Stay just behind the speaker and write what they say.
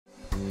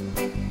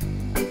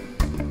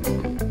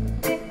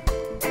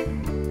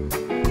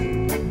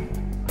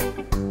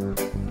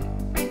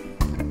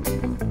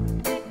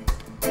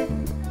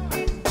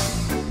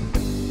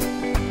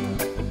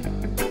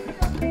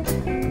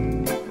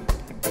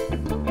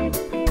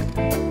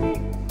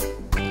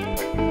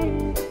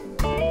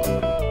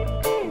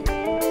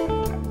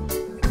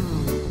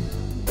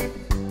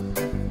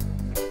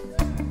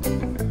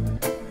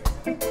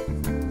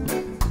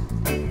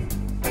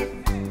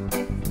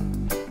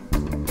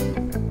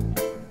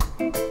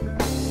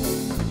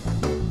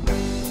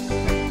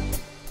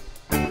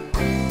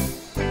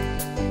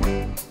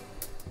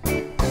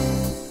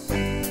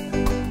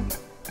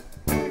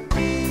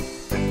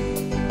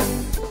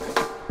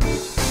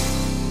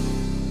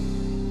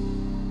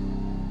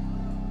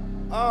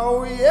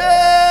Oh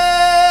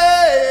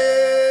yeah,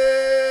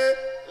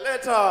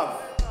 let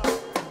off.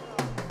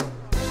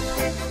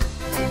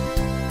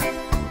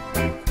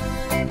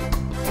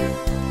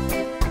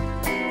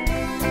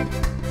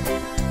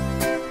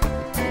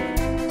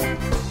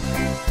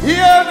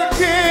 Hear the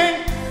king,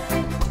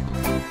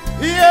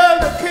 hear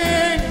the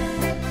king,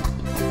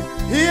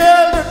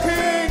 hear the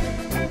king,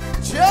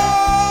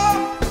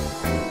 Jah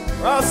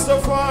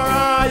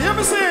Rastafari. Hear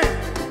me sing.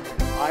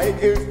 I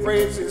give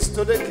praises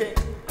to the king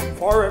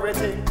for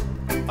everything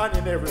and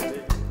in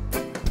everything,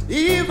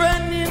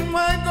 even in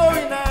my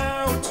going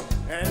out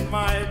and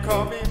my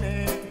coming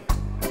in.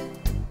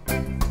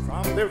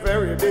 From the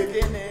very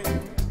beginning,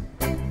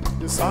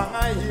 the song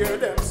I hear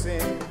them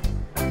sing.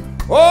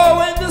 Oh,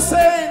 when the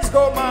saints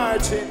go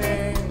marching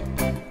in,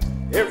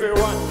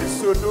 everyone is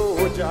to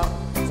know Jah.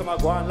 Some are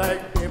going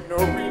like them, no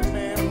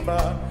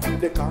remember.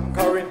 The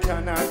conquering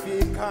cannot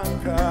be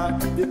conquered.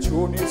 The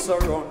tune is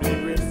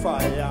surrounded with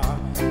fire.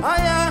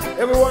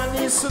 Everyone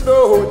needs to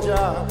know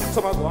Jah.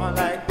 Some are going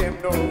like them,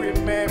 no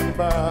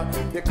remember.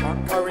 The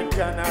conquering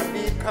cannot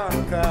be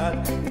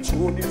conquered. The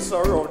tune is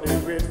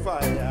surrounded with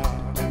fire.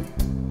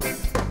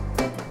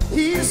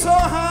 He's so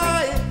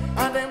high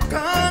and them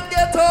can't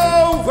get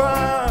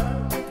over.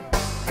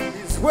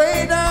 He's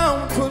way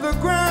down to the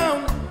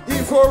ground. He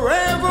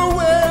forever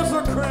wears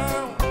a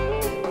crown.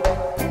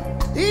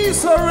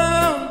 He's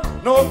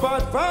around, no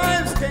bad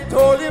vibes can't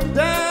hold him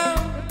down.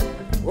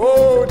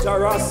 Oh, Jah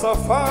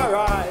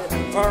Rastafari,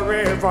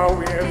 forever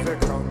wears the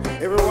crown.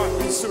 Everyone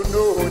needs to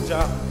know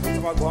Jah.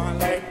 Some are going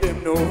like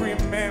them, no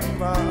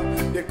remember.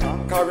 The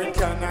conquering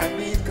cannot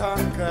be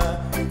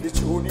conquered. The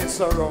tune is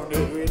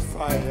surrounded with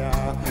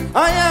fire.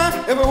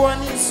 Everyone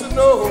needs to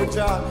know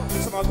Jah.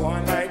 Some are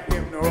going like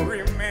them, no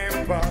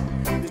remember.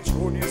 The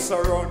tune is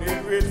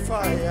surrounded with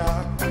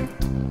fire.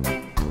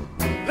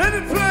 Let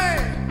it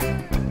play.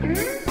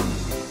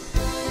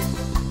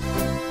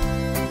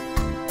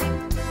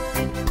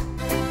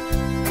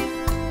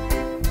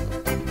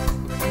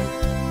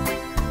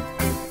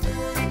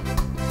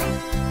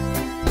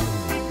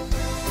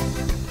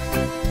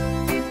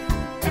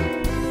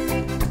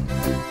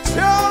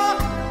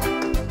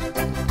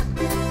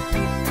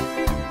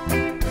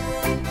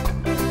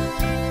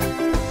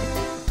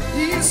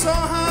 So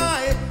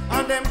high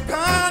and them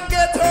can't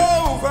get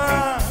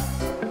over.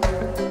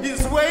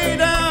 He's way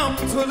down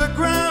to the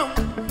ground.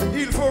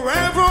 He'll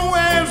forever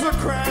wears a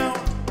crown.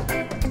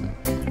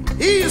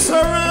 He's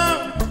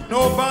around,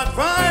 no bad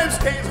vibes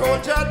can't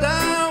hold Jah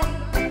down.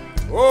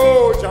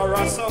 Oh, Jah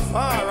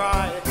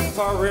Rastafari,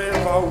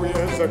 forever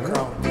wears a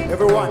crown.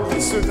 Everyone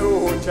needs to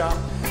know Jah.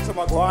 Some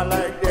are going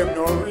like them,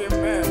 no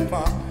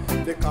remember.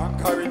 The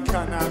conquering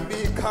cannot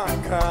be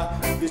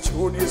conquered. The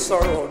tune is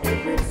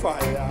surrounded with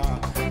fire.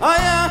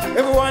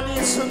 Everyone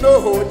needs to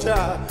know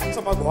Jah.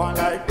 Some are going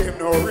like them,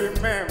 no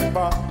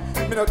remember.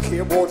 Me no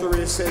care about the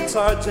race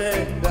or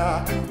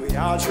gender. We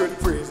all should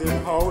praise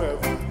him,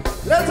 however.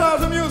 Let's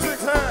have the music,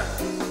 sir.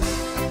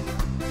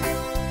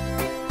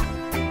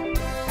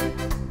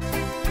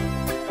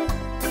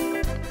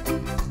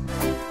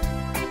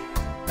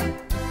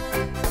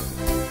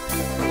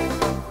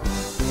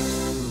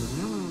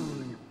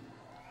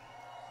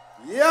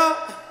 Yeah,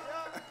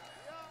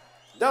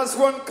 that's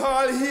one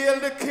called Hail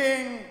the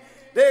King.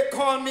 They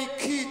call me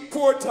Keith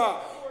Porter,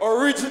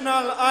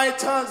 original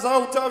Itals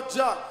out of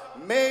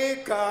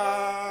Jamaica.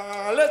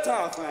 Let's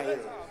off my head.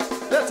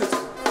 Let it.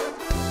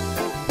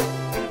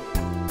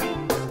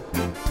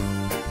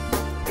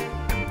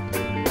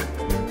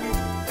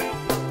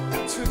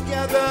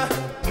 Together,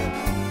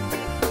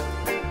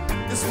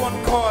 this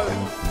one called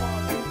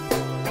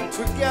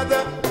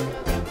Together.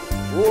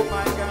 Oh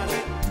my gosh.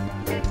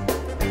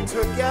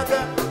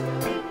 Together,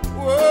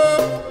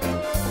 whoa.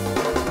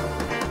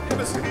 Let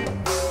me see.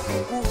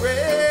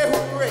 Hooray,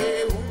 hooray,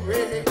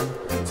 hooray.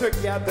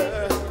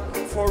 Together,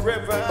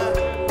 forever.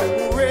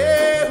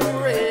 Hooray,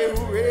 hooray,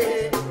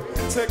 hooray.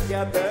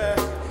 Together,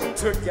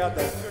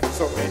 together.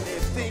 So many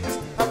things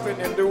happen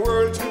in the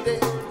world today.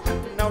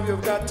 Now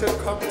you've got to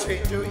come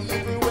change your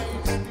evil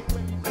ways.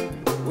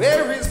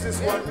 Where is this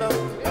one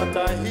love that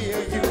I hear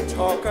you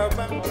talk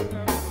about?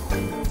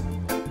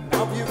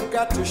 Now you've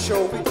got to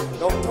show it,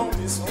 don't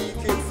only speak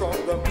it from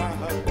the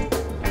mouth.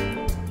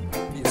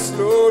 Be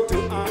slow to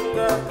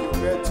anger, you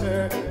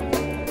better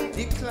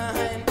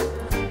decline.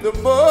 The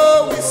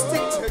more we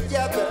stick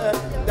together,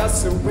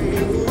 that's the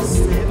way we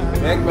stay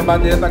alive. Minha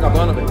bateria tá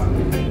acabando, velho.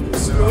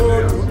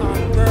 Slow to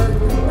anger,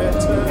 you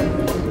better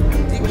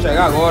decline. Vou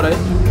chegar agora, hein?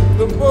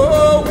 The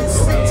more we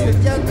stick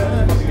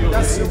together,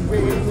 that's the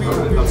way we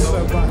will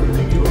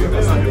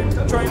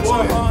survive. Trying so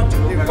hard to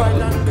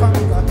divide and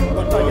conquer,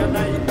 but I and I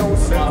know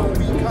so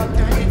we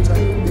can't.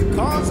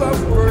 Because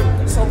of word,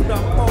 sound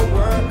and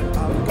power,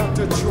 I've got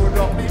to throw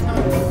down my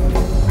hand.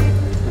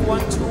 1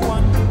 to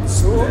 1,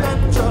 so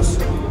unjust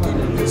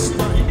in this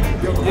time.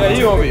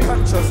 You're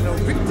conscious, no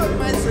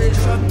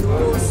victimization,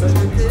 no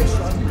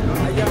segregation.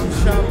 I am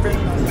sharp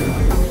and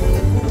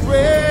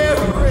hooray,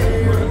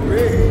 hooray,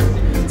 hooray.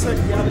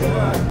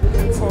 Together,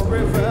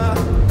 forever.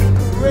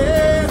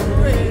 Hooray,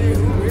 hooray,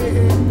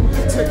 hooray.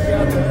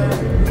 Together.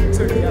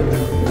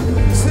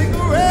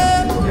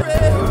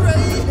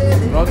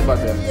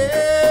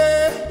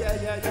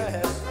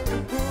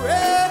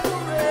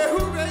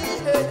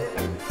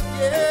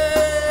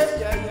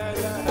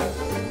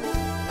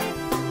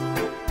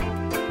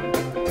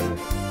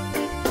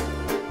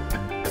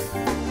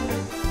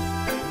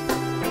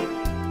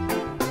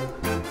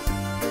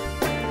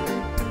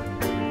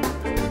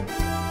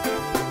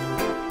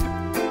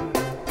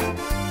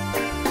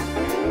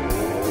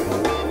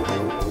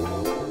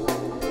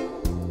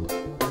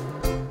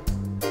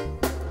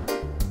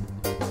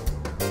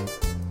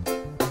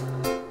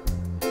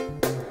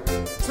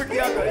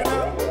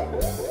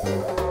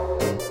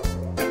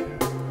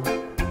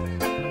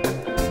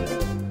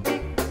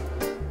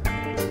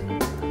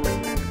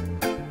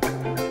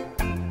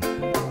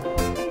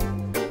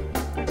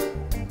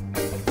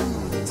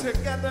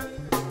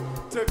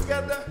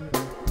 together.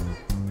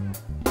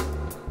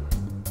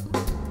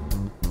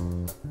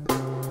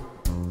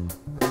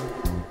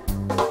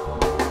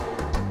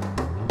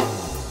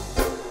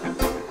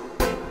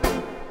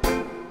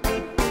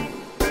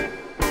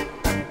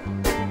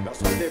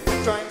 That's why they've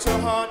been trying so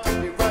hard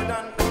to divide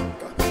and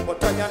conquer.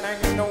 But I and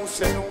I know,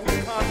 say no, we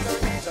can't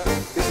get it.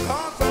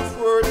 Because of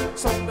word,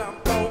 some damn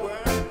power.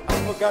 I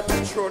forgot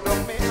to throw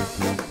them me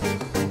anger.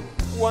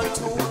 1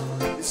 to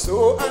 1 is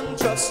so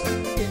unjust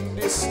in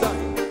this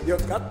time. You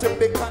got to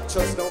be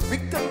conscious, no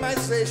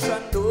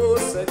victimization, no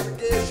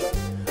segregation.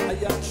 I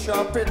am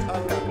sharp and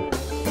iron.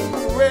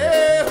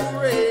 Hooray,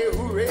 hooray,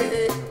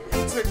 hooray,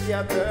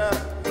 together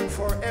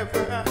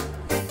forever.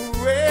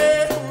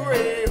 Hooray,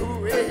 hooray,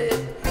 hooray,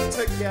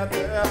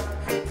 together,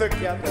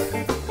 together.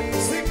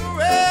 Sing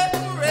hooray,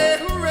 hooray,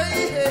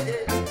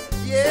 hooray,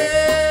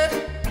 yeah.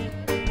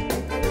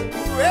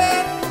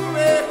 Hooray,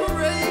 hooray,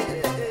 hooray,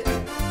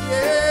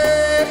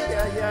 yeah,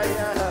 yeah, yeah,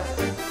 yeah.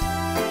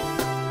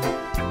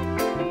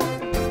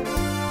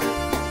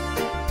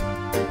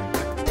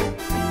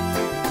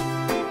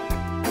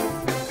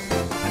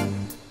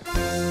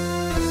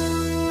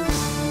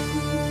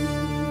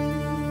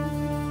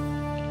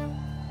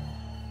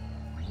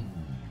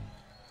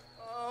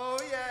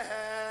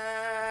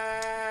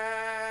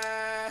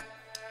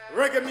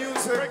 Reggae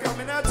music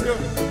coming at you.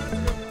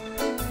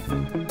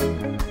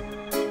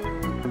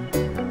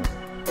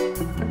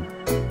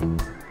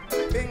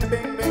 Bing,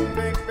 bing, bing,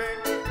 bing, bing.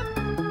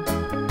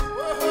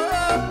 Whoa.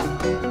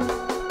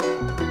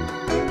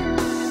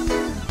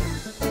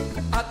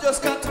 I just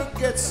got to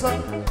get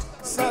some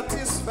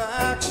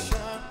satisfaction.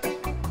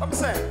 I'm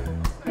saying,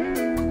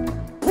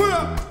 pull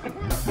up.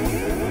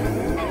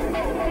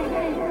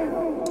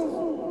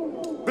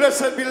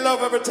 Blessed be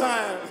love every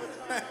time.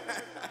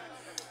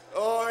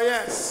 Oh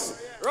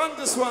yes, run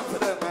this one for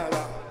them, my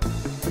love.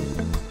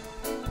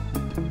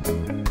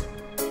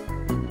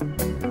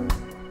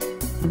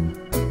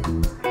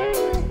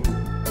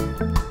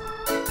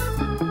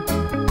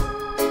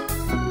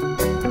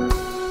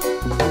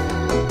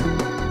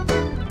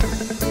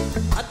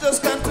 I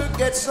just got to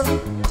get some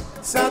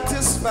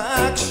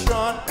satisfaction.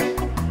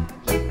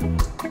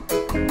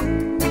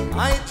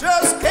 I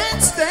just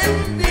can't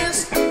stand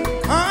this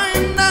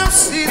kind of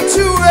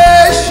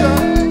situation.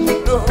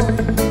 No.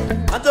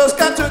 I just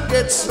got to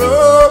get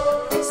some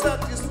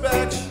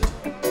satisfaction.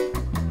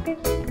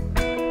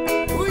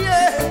 Oh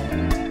yeah.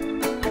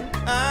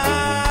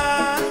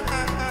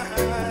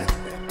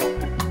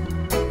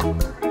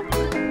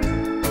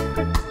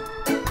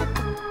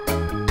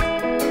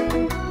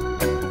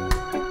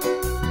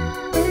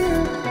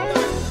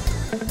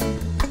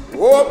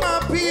 Oh my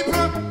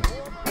people,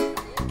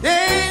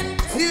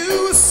 can't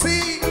you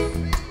see?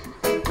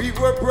 We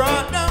were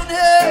brought down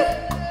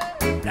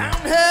here,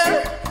 down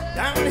here,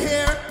 down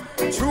here.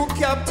 Through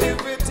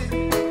captivity,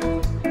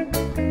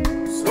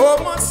 so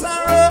much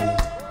sorrow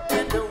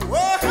and the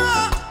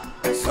world,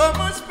 so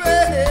much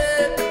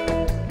pain.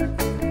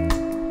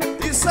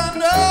 This I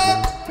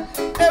know,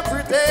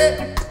 every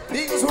day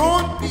things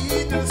won't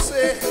be the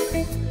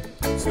same.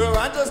 So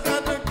I just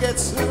got to get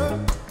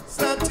some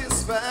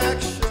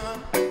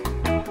satisfaction.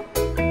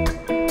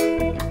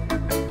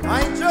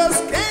 I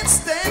just can't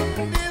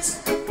stand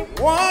this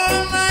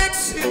one-night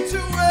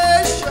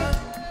situation.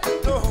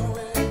 No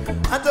way.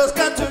 I just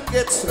got to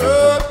get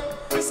some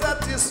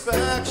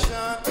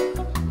satisfaction.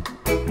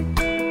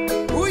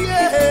 Oh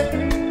yeah.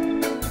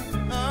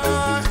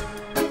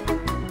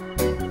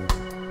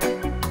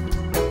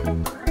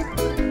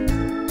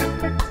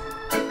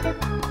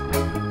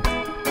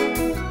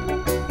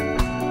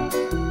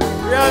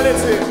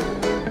 Reality.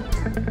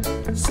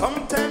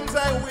 Sometimes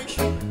I wish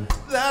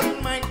that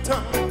my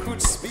tongue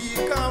could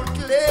speak out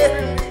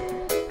clearly.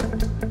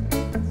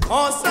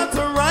 Cause that's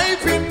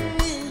ripe in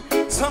me.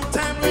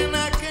 Sometimes when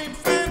I can't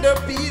find a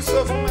peace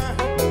of mind.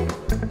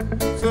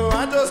 So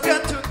I just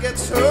got to get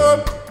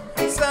some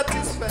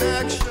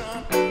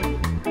satisfaction.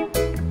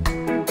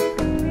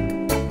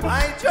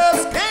 I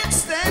just can't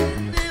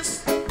stand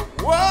this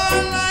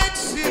war-like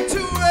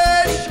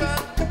situation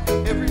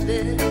every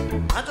day.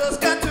 I just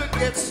got to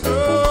get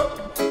some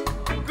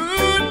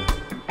good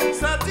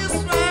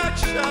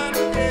satisfaction.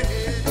 Yeah.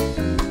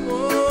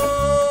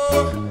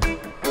 Oh,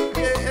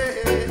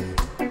 yeah.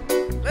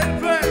 Let's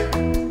play.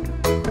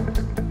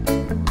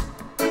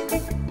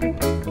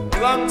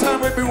 Long time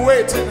we've been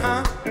waiting,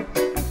 huh?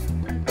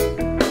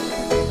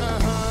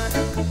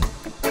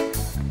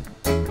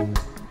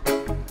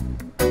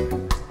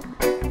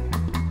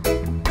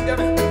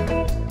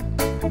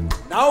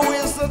 Now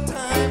is the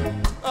time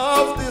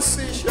of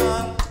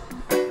decision.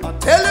 I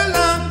tell a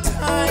long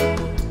time,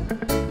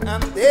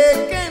 and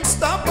they can't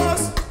stop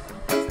us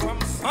from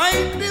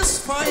fighting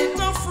this fight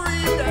of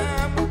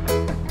freedom.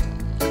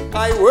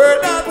 I wear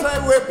out my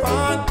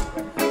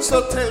weapon,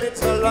 so tell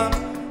it along.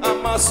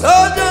 I'm a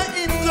soldier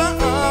in the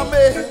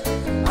army.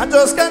 I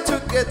just got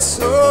to get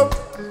some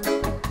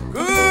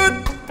good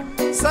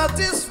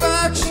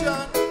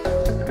satisfaction.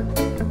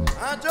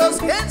 I just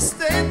can't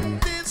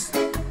stand this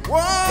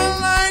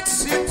war-like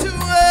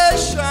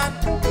situation.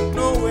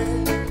 No way.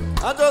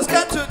 I I just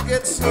got to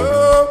get some.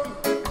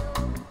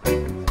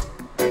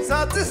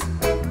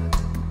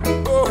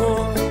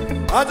 Oh,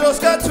 I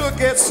just got to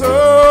get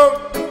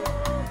some.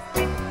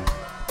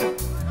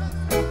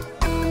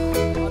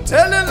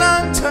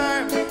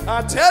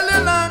 I tell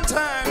you long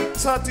time,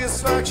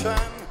 satisfaction.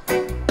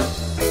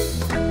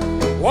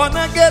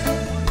 Wanna get,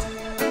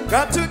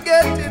 got to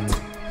get it,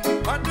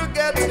 want to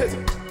get it.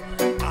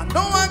 I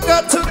know I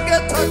got to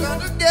get it,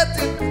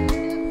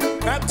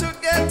 got to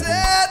get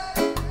it.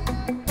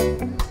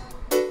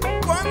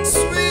 One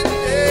sweet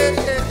day.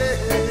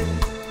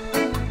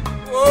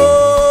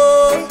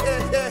 Oh,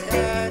 yeah, yeah,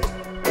 yeah.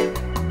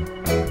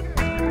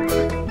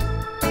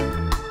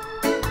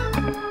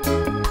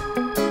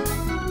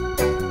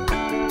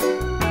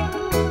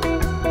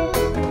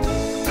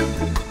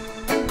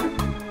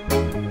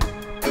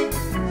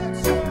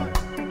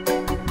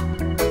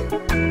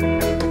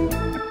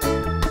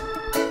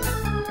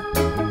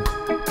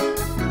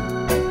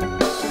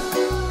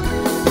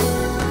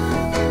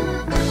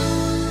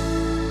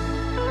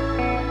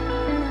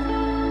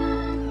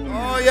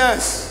 Oh,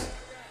 yes.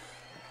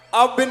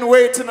 I've been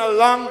waiting a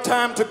long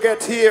time to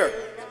get here.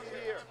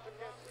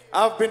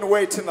 I've been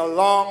waiting a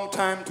long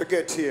time to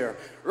get here.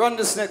 Run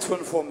this next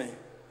one for me.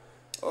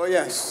 Oh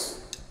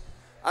yes.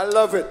 I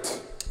love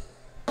it.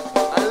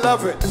 I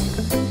love it.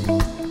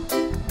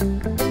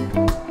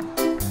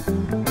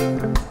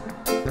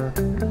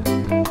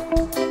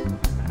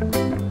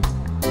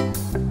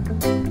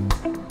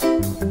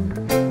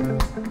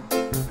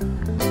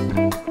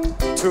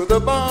 To the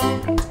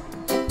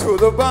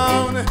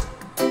bone,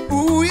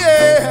 ooh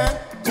yeah.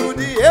 To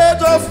the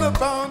edge of the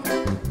bone.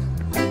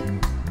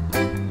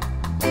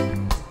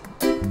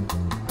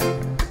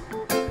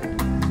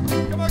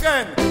 Come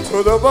again.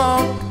 To the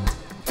bone,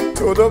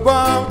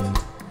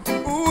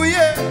 ooh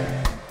yeah.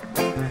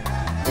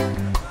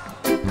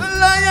 The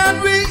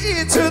lion will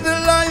eat you, the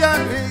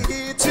lion will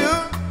eat you.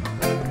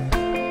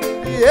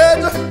 The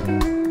edge,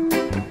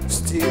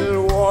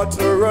 still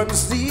water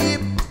runs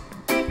deep.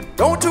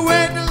 Don't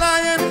wake the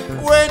lion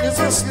when he's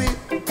asleep,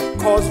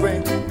 'cause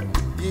when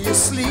he's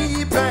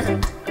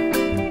sleeping,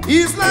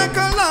 he's like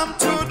a lamb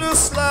to the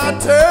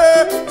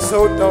slaughter.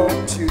 So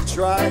don't you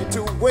try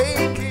to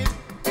wake him.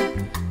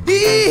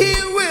 He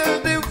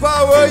will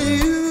devour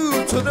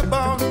you to the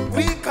bone.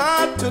 We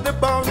cut to the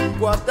bone.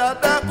 What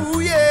that, ooh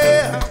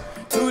yeah.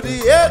 To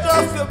the edge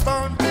of the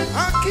bone.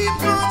 I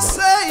keep on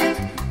saying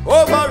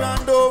over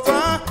and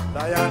over.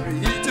 Lion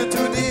will eat you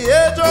to the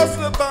edge of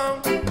the bone.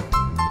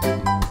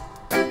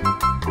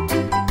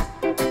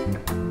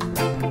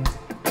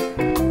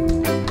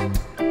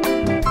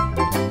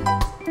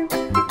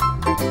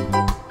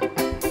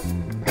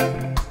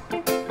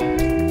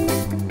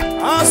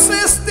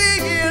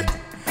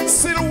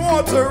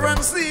 Water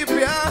and sleep,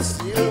 yeah,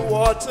 still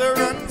water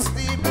and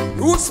sleep.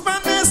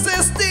 Rootsman is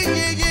sting,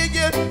 yeah,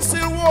 yeah,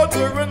 still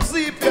water and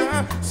sleep,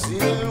 yeah,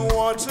 still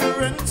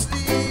water and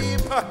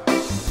sleep.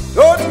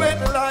 Don't wait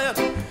the lion,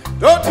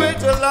 don't wait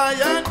the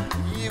lion,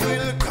 he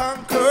will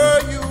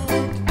conquer you.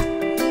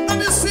 And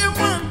the same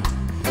one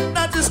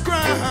that is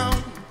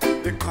crowned,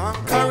 the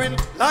conquering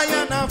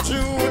Lion of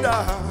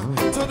Judah.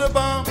 To the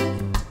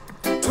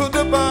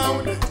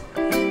bone,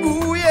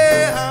 ooh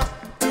yeah.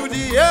 To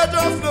the edge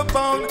of the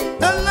bone,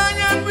 the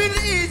lion will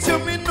eat you.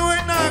 Me know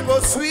it not go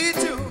sweet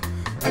you.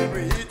 He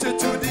will eat you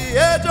to the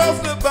edge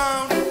of the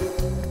bone.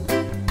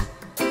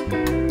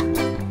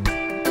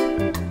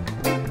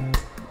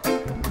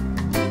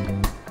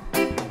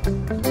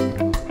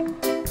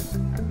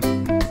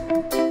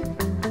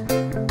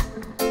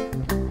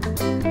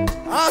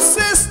 I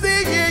say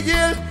stay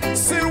yeah,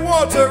 still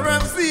water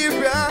and sleep,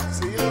 yeah,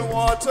 still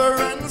water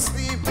and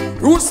sleep.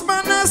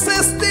 Rootsman I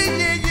say stay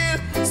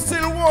yeah,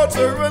 still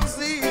water and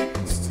sleep.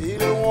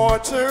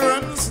 Water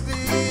and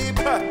sleep.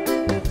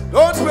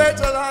 Don't wait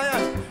a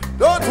lion,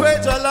 don't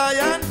wait a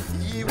lion,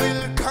 he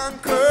will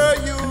conquer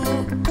you.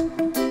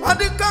 And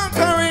the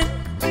conquering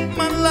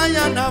man,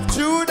 Lion of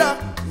Judah,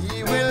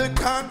 he will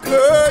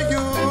conquer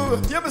you.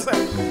 Hear me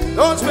say,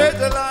 don't wait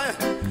a lion,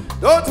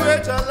 don't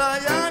wait a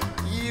lion,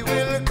 he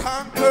will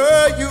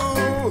conquer you.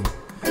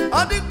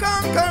 And the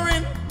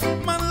conquering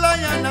man,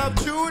 Lion of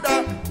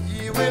Judah,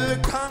 he will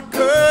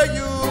conquer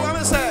you. What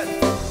me say?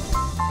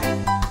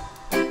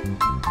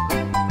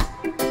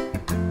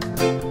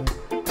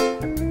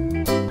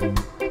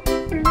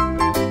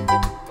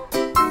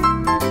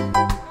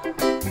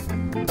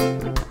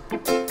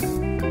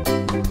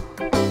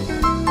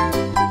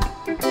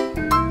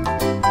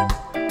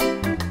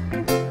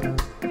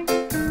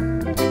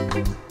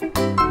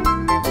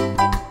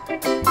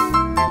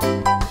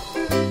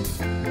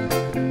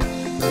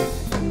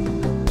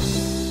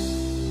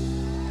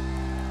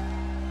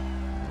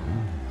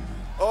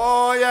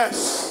 Oh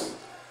yes.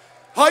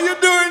 How you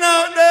doing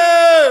out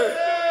there?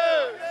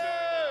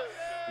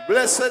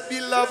 Blessed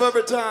be love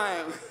every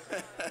time.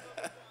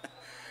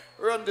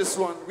 Run this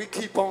one. We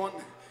keep on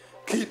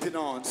keeping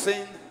on.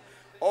 Sing.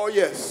 Oh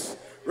yes.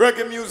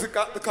 Reggae music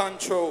at the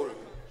control.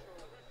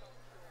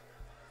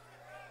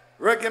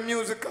 Reggae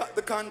music at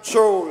the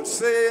control.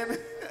 Saying.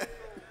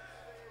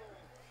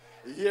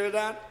 You hear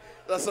that?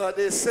 That's what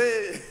they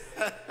say.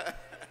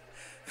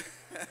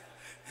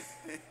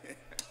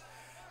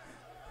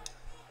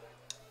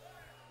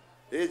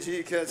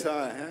 AG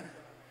Qatar, huh?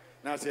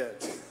 Not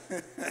yet.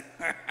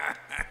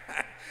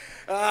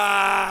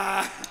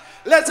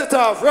 Let it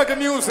off. Reggae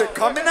music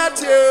coming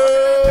at you.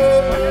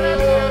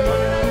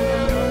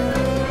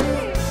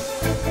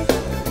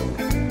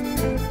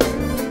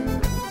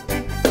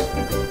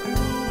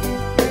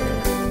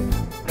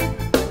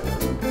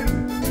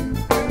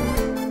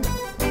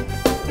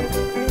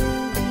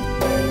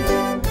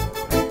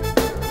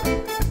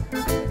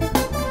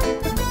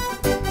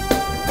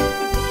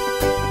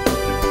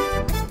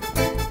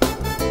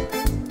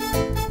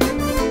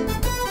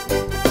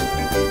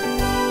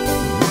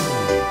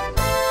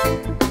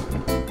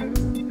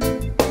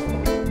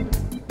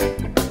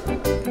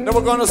 Now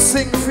we're gonna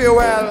sing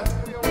farewell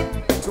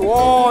to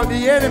all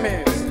the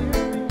enemies.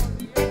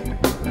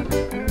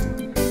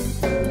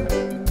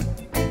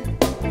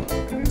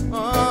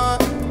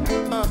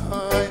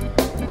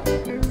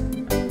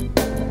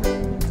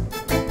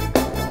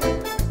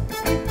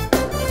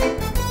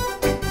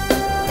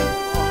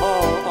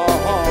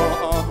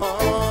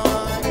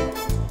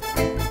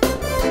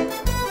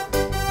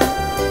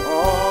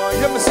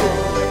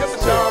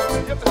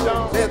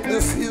 Let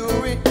the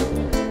fury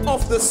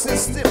of the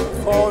system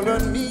fall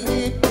on me.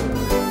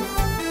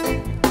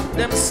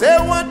 Them say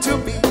what to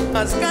be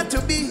has got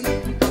to be.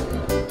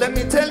 Let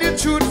me tell you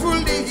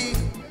truthfully,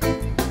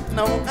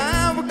 now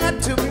I've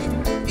got to be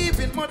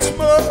even much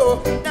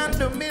more than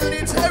the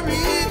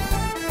military.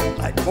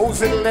 Like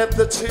Moses led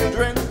the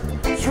children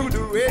through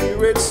the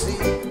Red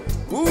Sea.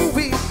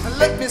 Ooh-wee, and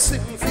let me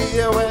sing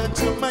farewell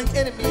to my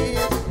enemies.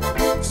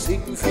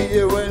 Sing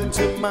farewell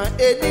to my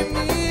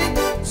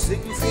enemies.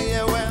 Sing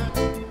farewell.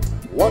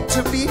 What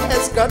to be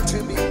has got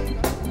to be.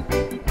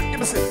 Let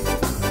me sing.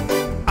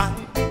 I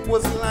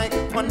was like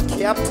one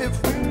captive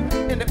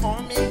in the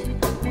army,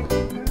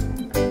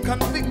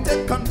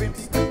 convicted,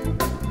 convinced,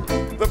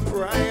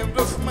 deprived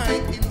of my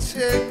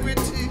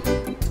integrity.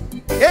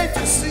 Can't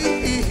you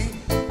see?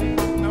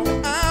 Now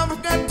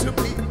I've got to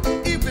be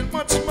even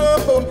much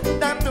more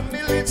than the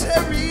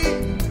military.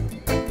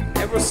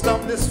 Never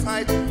stop this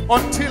fight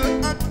until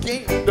I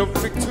gain the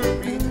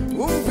victory.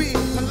 Ooh-wee,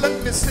 and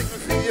let me sing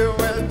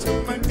farewell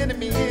to my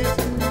enemies.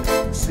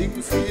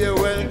 Sing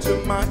farewell to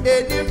my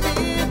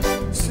enemies.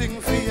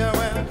 Sing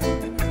farewell.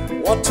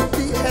 What to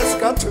be has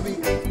got to be.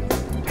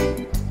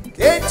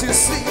 Can't you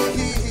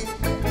see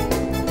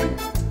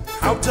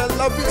how your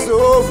love is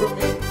over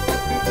me?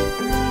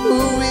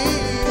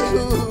 Ooh-wee,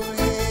 ooh-wee.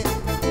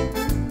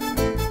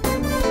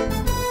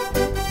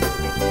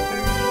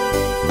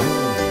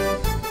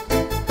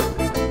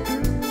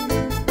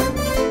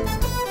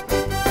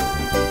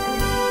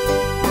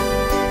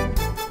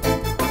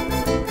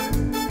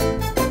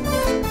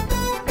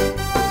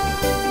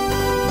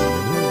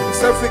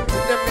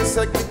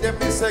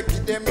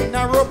 Give them in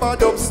a rubber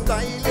dub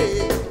style.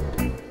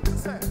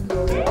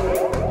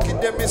 Give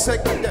them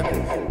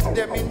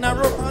in a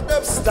rubber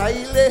dub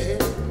style.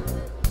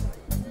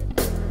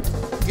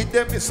 Give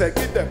them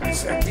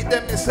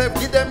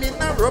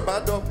in a rubber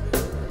dub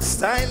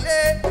style.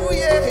 Oh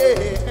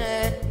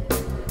yeah.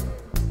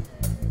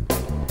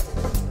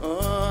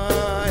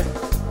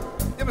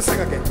 Let me sing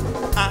again.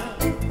 I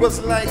was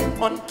like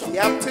one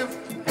captive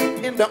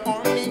in the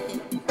army,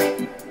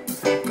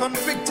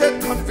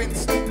 convicted,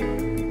 convinced,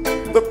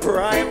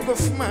 deprived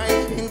of my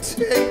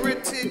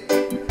integrity.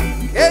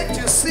 Can't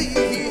you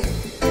see?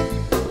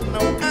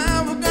 Now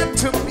I've got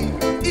to be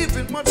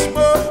even much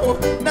more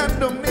than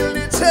the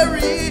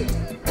military.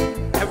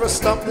 Never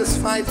stop this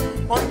fight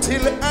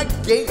until I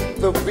gain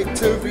the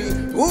victory.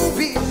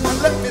 Ooh-wee,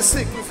 and let me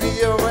sing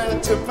farewell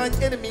to my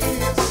enemies.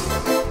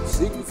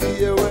 Sing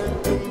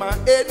farewell to my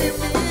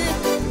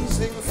enemies.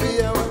 Sing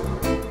farewell.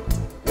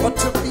 What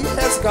to be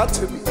has got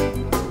to be.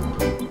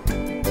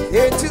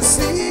 Can't you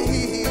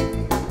see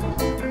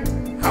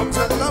how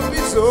your love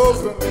is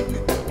over me?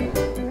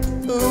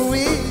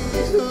 Ooh-wee,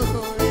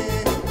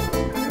 ooh-wee.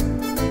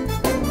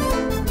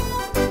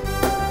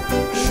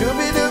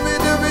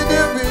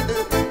 Shoo-be-doo-be-doo-be-doo-be-doo.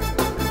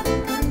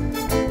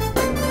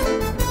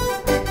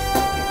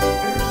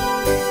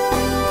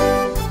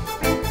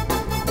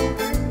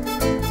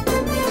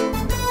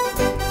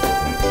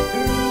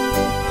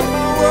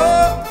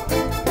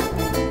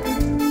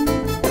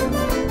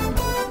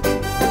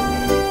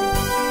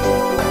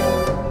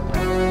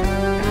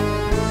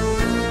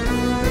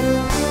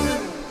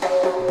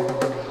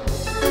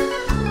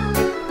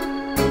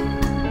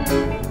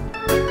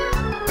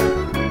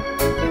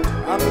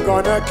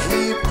 Gonna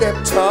keep them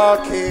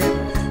talking,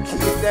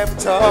 keep them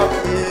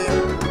talking.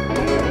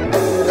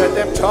 Let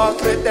them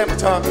talk, let them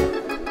talk.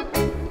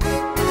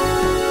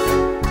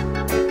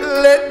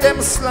 Let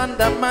them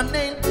slander my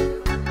name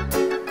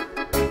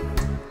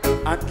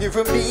and give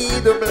me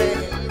the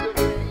blame.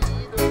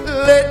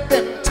 Let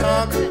them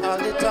talk all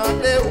the time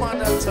they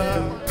wanna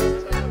talk.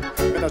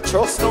 And I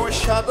trust no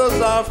shadows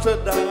after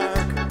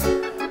dark.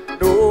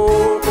 No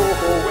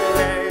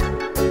way.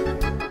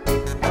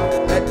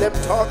 Let them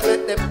talk,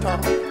 let them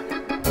talk.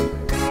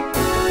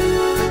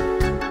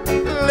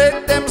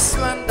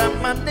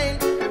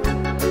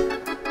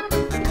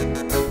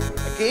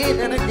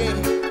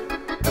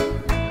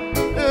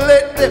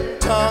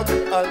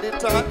 talk, all the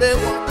talk they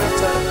wanna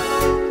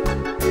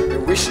talk. The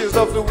wishes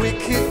of the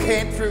wicked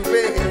can't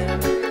prevail.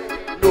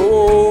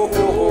 No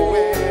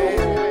way.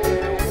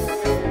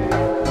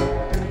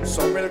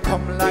 Some will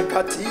come like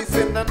a thief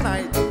in the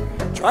night,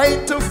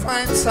 trying to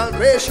find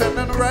salvation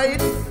and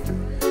right.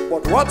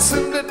 But what's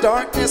in the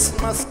darkness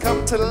must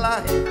come to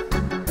light.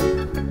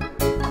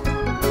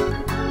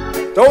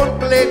 Don't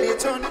blame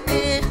it on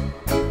me.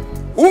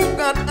 Who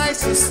got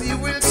eyes to see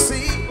will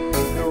see.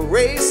 The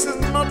race is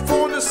not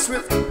for the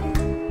swift,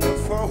 but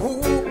for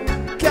who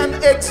can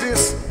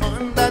exist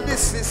under the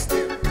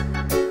system.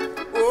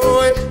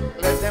 Oh,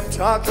 let them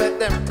talk, let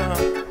them talk.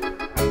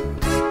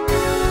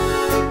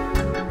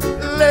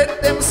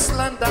 Let them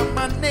slander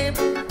my name.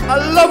 I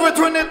love it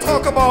when they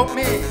talk about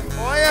me.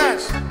 Oh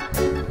yes.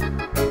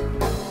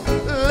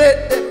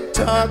 Let them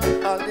talk,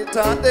 all the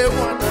time they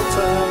wanna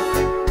talk.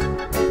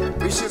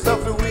 Wishes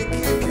of the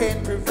wicked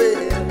can't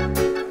prevail.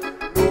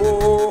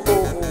 No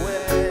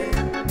way.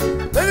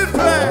 Let it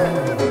play.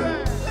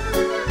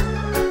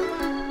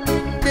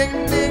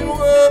 Ding ding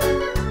whoa.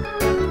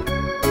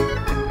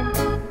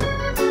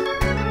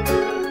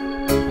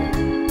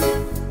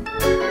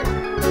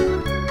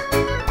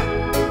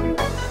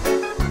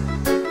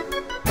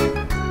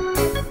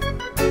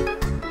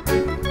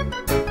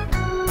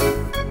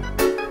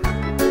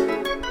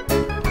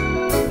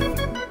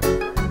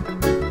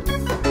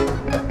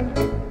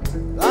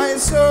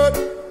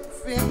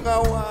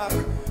 Finger walk,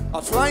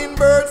 a flying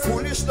bird,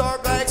 foolish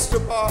dog likes to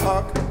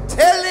bark.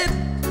 Tell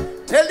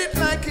it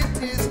like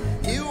it is.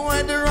 You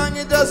are the wrong,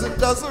 it does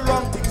the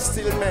wrong thing.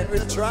 Still men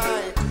will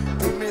try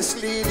to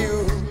mislead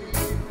you.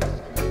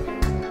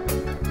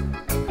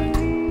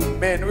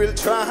 Men will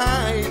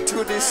try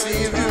to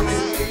deceive you.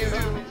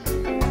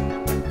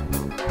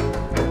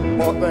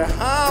 But the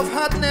half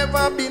had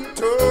never been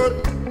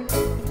told.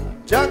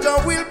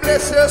 Jaja will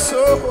bless your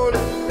soul.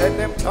 Let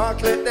them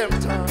talk, let them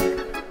talk.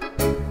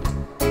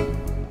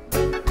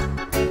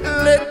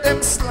 Let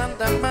them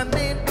slander my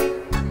name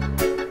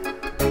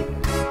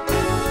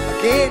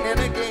again and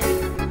again.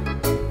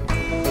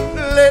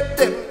 Let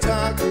them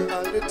talk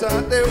all the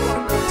time they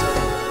wanna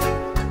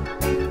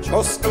talk.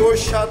 Just no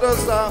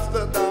shadows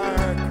after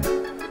dark.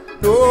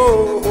 No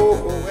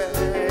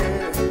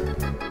way.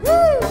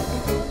 Woo!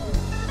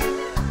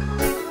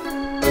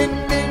 Ding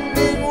ding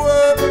ding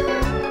whoa.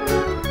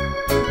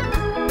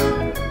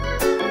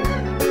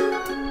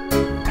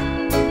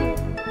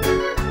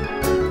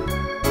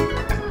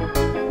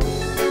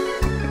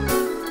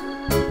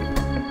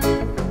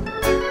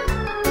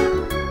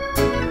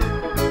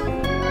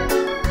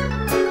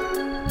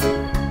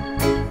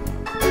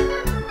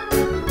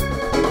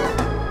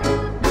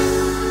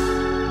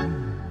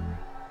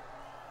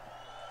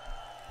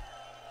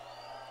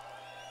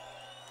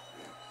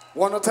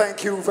 Want to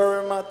thank you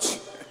very much.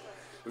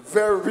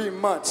 Very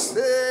much.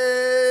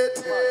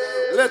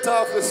 Let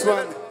off this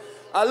one.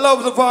 I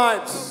love the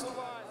vibes.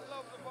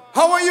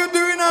 How are you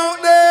doing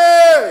out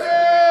there?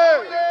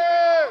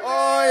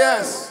 Oh,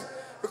 yes.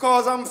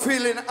 Because I'm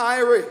feeling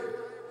irie.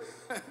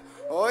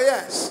 Oh,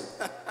 yes.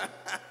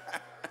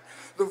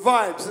 The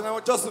vibes, you know,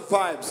 just the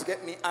vibes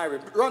get me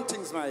irie. Run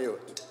things, my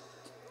youth.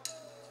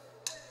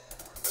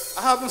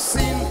 I haven't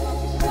seen...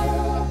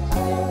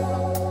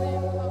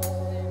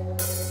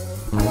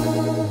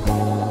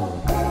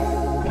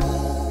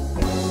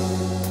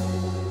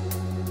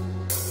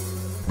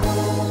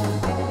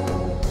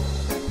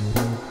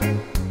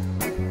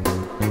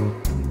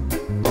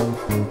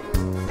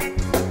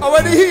 Oh,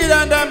 where the heat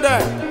and them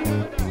there?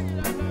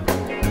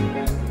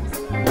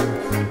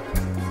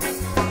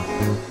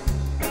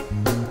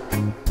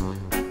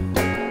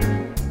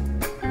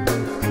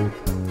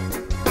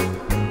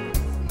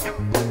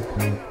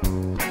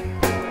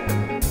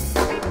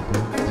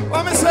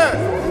 What me say?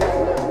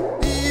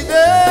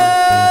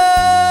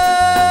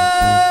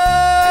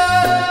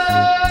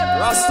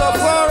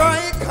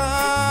 Rastafari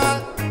call.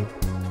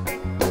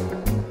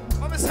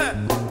 What me say?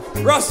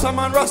 Rasta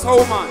man, Rasta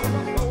woman.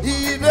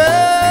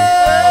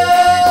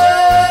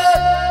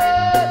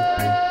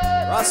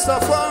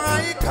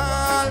 Rastafari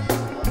call.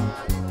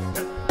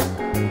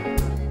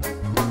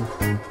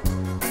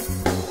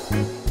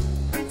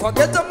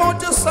 Forget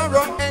about your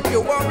sorrow and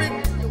your worry.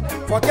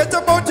 Forget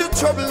about your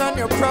trouble and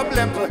your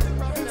problems.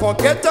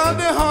 Forget all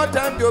the hard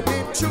times you've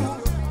been through.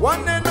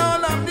 One and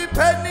all I'm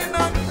depending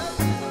on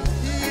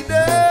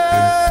Pida.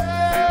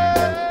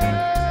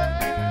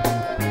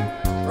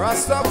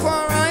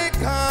 Rastafari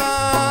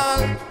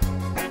call.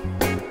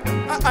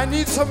 I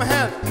need some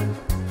help.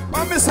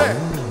 What me say?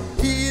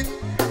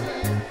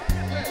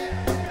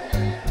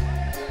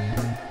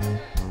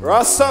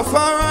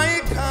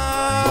 Rastafari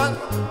call.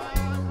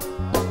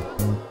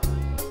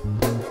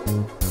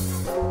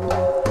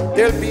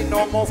 There'll be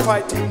no more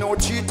fighting, no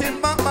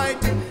cheating,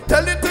 backbiting.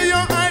 Tell it to your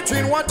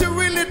hygiene what you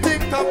really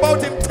think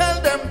about him.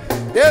 Tell them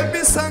there'll be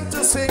song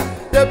to sing.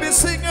 There'll be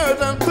singers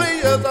and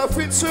players of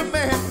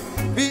instruments.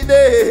 Be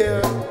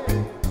there.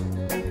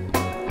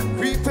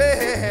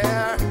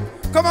 Prepare.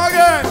 Come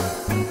again.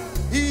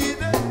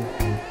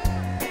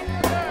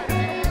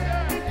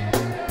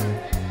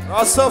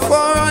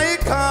 Rastafari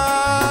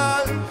call.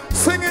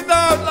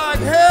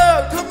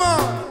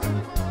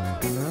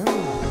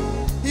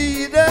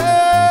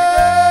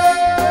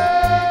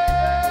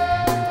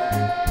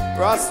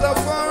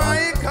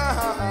 Rastafari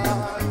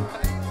God.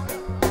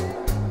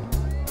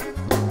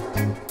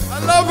 I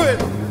love it.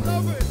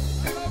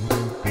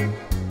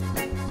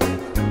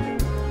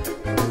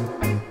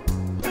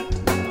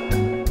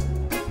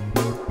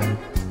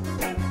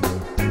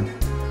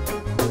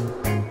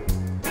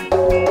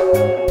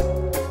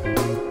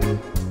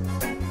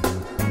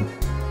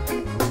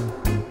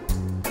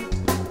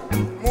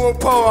 More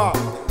power.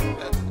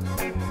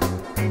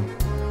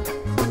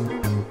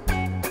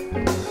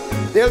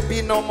 There'll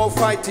be no more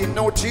fighting,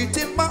 no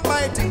cheating,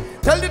 backbiting.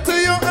 Tell it to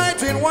your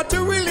hygiene what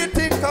you really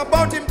think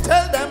about him.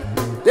 Tell them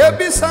there'll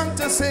be song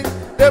to sing,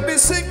 there'll be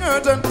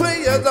singers and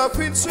players of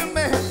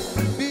instruments.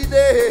 Be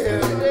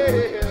there,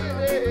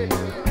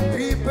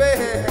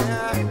 prepare.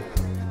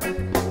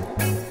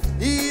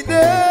 He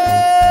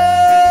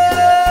dead,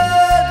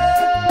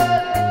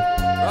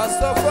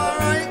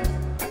 Rastafari,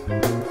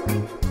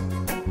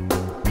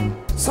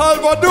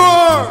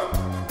 Salvador.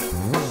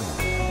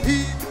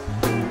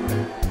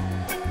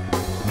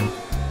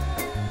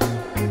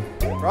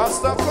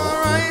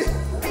 Rastafari,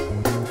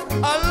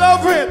 I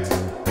love it.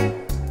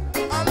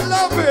 I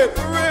love it.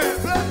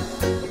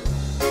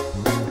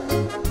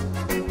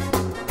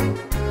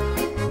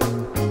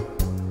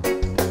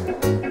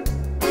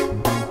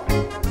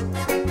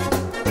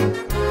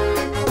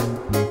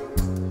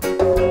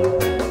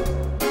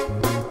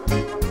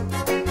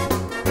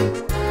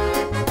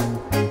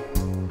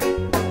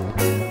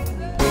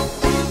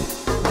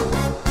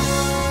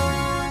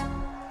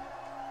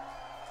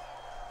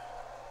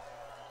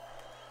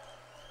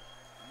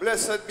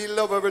 Blessed be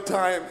love every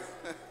time.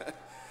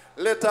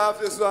 Let off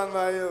this one,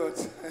 my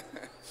youth.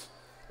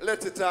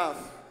 Let it off.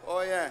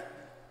 Oh yeah.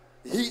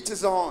 The heat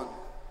is on.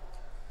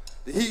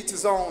 The heat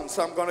is on,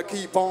 so I'm gonna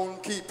keep on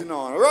keeping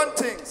on. Run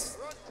things.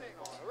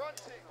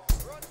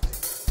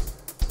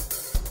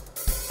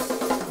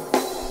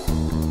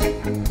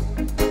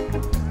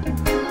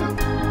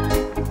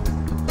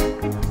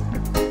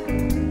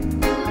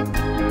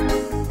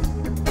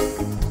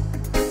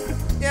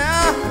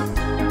 Yeah.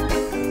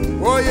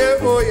 Oh yeah,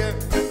 oh yeah.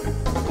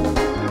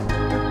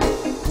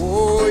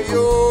 Oh,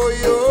 yo,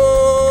 yo.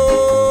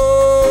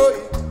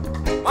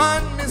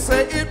 Man, me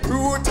say it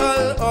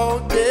brutal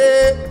out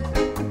there.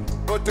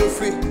 But if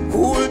we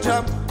cool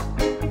jam.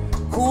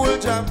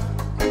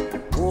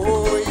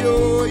 Oh,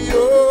 yo,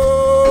 yo.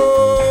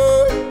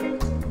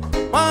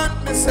 Man,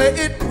 me say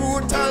it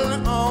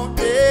brutal out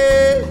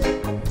there.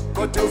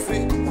 But if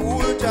we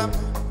cool jam.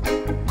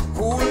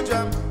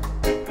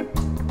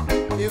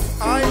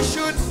 If I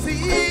should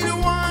feed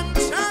one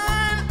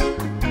child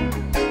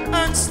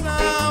and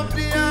starve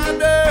the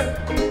other,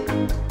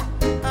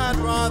 I'd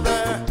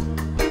rather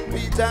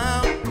be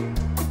down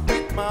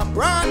with my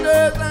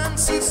brothers and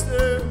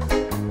sisters.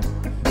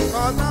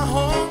 Cause a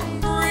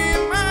hungry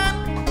man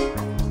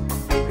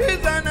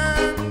is an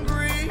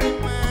angry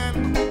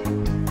man,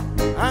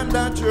 and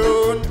a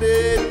drone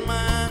dead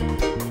man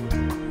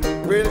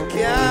will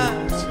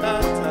catch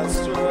at a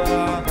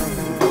straw.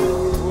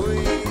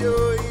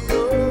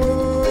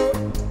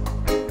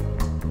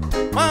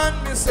 Man,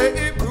 me say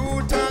it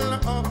brutal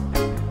up,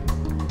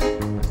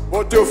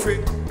 but you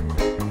feel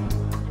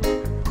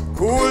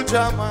cool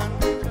German,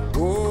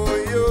 oh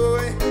yo.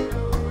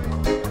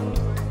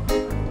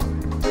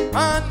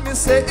 Man, me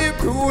say it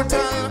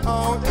brutal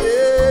out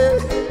there,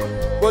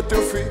 but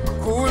you feel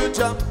cool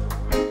German.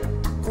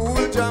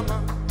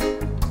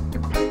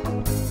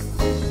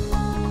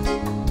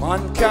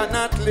 Man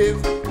cannot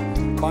live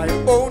by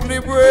only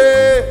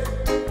bread.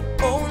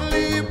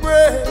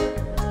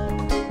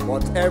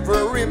 But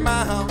every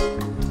man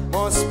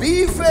must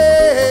be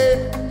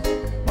fair.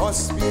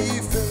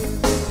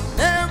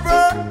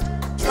 Never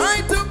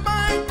try to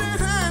bind the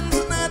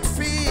hands that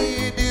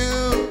feed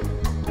you.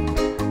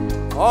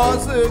 All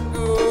the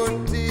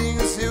good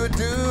things you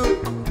do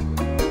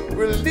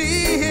will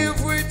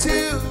live with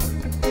you.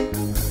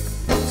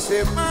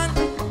 Say man,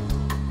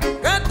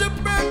 got to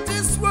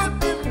practice what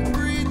they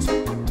preach.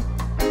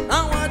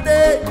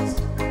 Nowadays,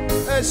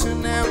 they should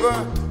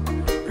never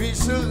reach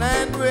the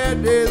land where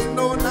there's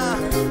no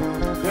night,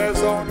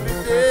 there's only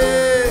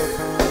day.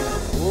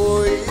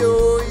 Oh,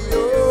 yo,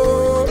 yo.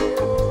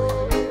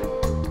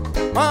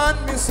 Man,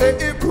 me say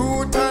it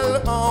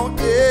brutal out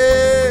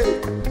there,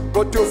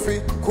 but you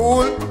feel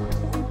cool.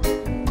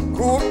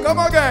 Come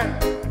again.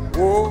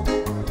 Oh.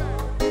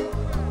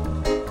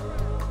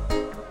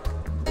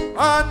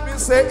 Man, me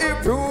say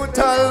it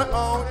brutal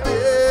out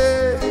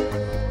there,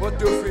 but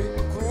you feel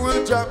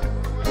cool jam,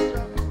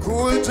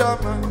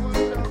 man.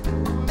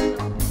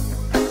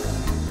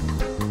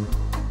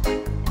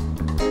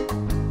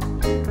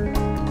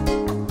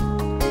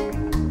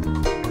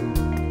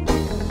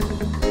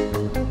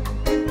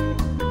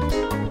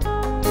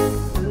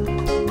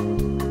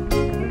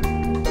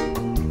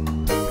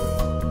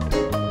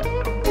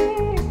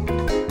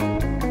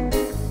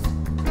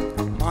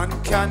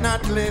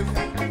 Cannot live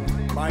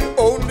by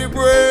only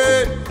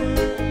bread,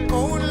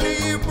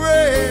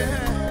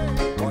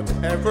 but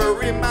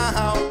every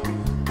mouth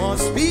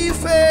must be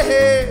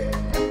fed,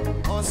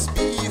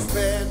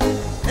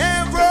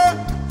 Never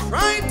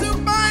try to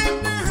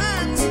bind the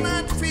hands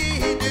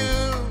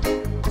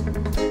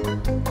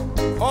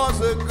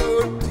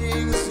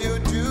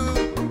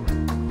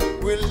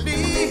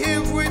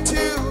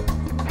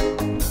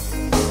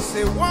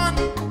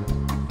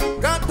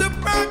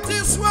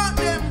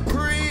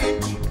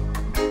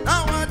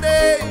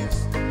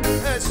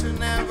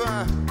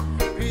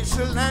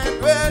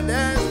where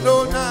there's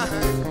no night,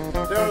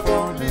 there's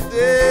only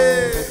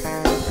day.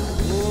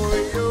 Oh,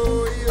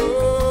 yo, yo.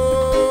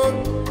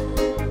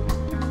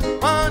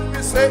 Man,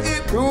 me say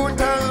it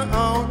brutal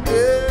out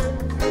there.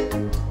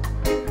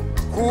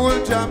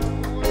 Cool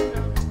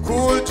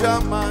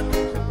jam, man.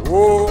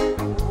 Oh.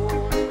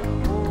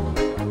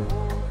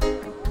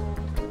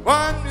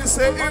 Man, me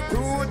say it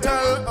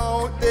brutal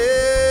out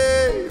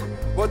there.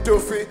 But to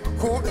feel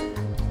cool.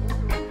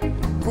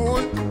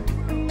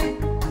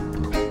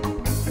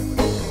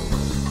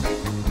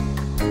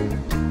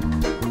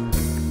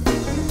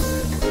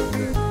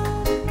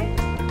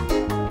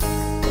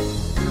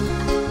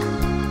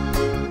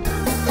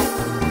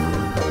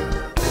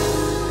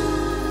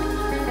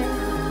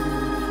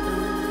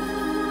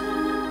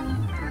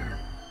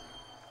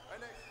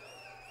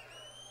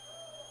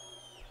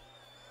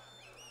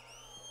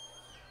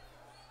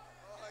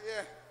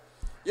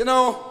 You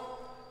know,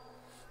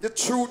 the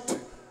truth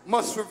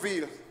must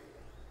reveal.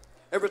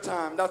 Every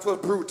time, that was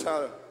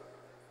brutal.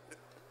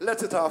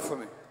 Let it out for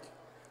me.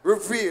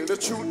 Reveal, the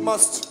truth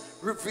must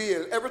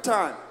reveal every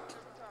time.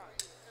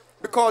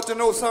 Because you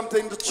know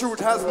something, the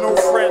truth has no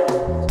friend.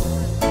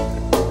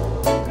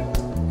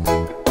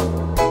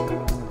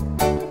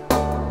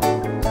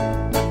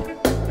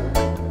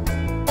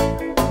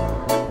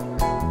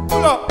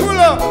 Pull up, pull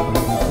up.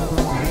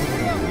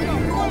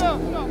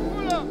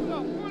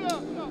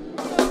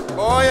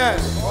 Oh yeah,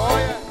 oh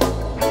yeah.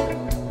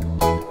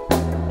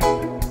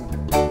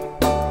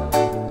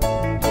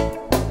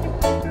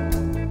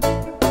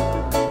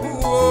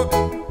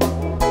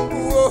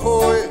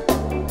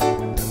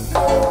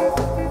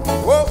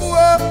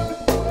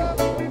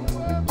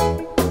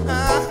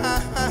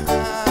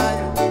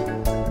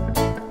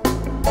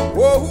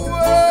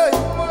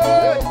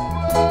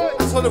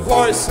 That's what the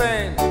voice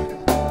saying.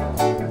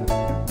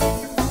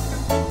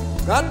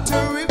 Got to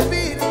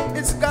reveal,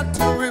 it's got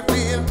to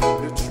reveal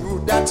the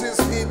truth that is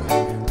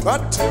hidden.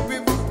 Got to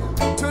reveal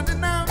to the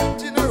now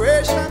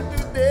generation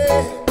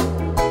today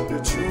the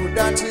truth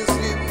that is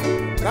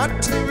hidden.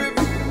 Got to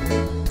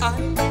reveal I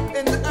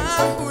and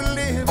I who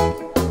live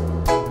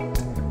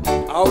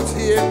out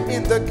here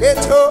in the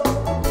ghetto.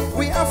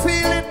 We are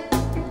feeling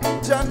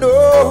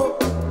Jano,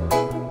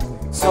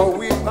 so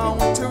we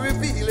bound to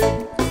reveal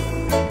it.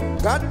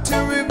 Got to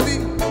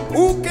reveal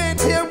who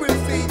can't hear will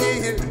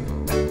feel.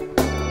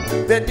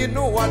 Then you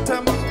know what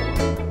I mean.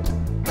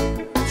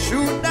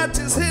 Truth that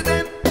is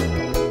hidden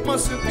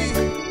must be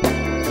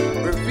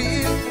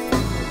revealed.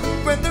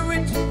 When the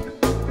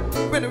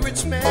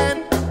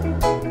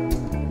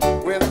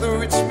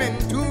rich man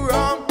do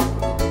wrong,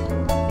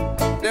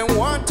 they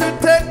want to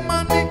take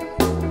money,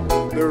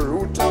 the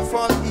root of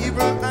all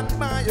evil and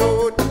bad.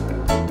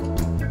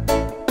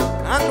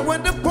 And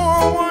when the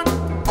poor one,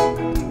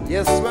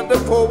 yes, when the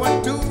poor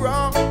one do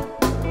wrong,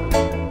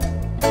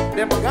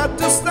 them got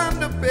to stand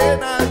the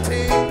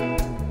penalty.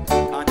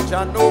 And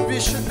Jah know we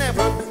should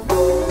never be.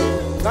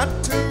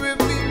 Got to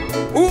reveal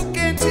who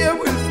can't hear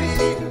will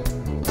feel.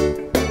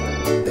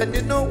 Then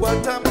you know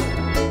what I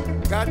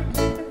mean. Got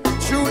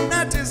truth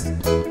that is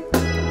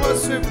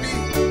must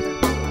reveal.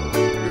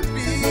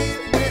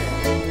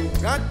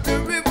 Got to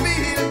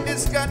reveal.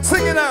 It's got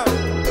sing it out.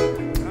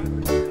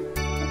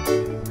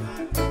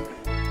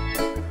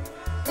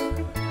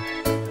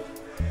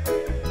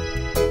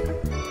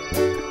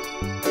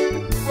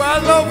 I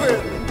love it.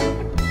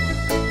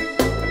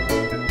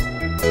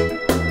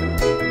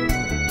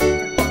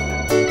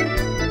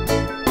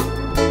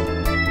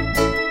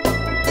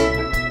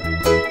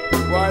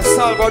 Why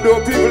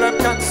Salvador people them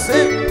can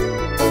sing.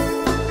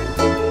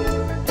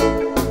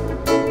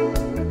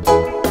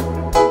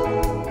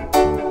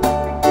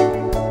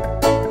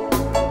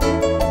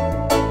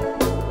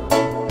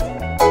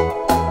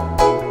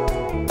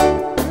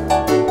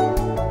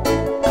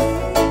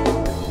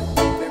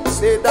 Them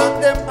say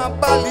that them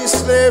abolish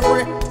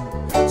slavery,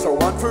 so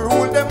one for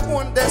rule them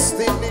own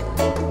destiny.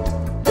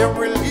 Them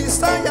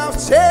release I have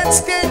changed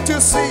skin to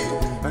see,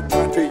 and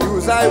try to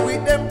use I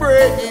with them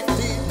brain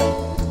indeed.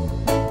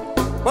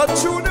 But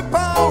through the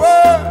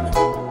power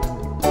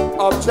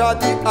of Jah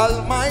the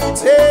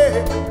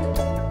Almighty,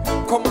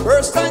 come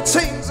burst the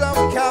chains of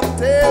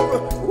captive,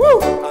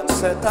 woo, and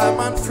set a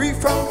man free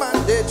from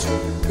bondage.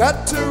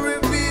 Got to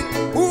reveal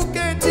who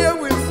can't hear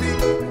will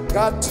feel.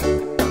 Got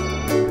to,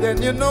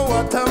 then you know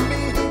what I mean.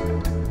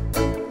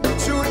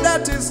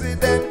 That is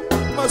hidden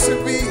must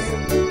be.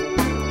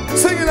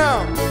 Sing it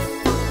out.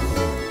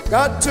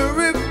 Got to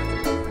rip.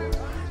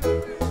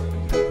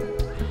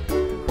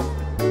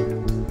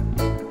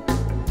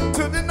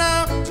 To the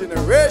now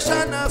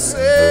generation I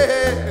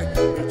say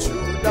the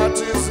truth that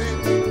is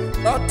hidden.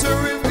 Got to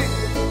reveal.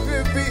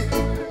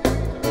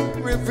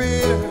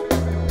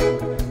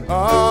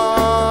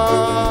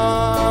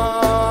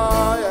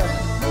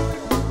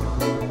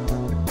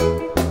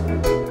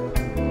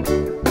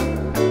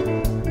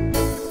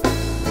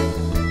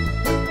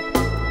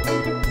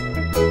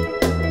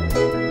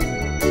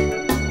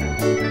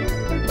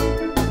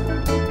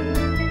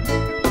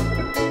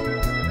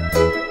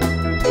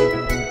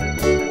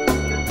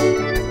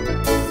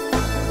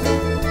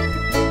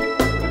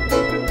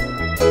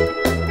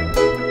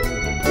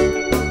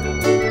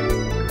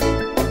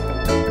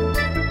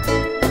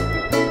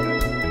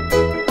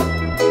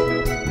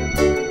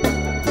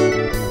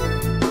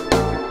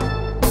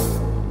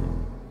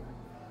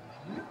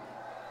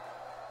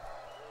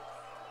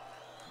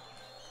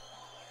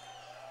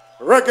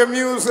 Reggae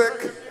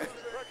music,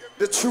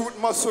 the truth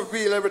must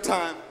reveal every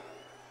time.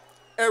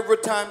 Every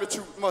time the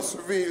truth must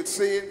reveal.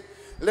 See,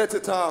 let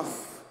it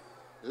off.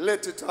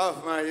 Let it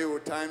off, my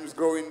youth. Time's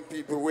going,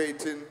 people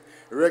waiting.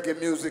 Reggae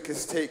music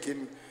is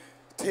taking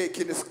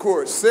its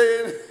course.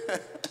 See?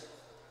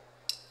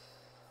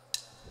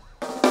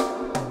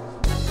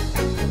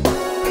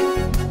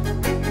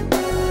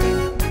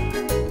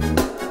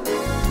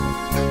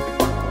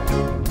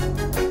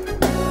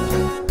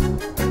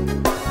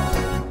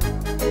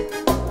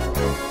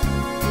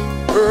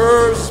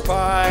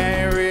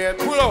 Perspirate.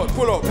 Pull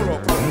up.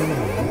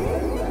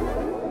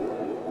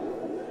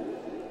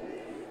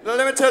 Now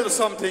let me tell you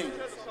something.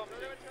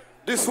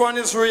 This one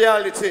is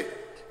reality.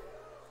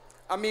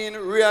 I mean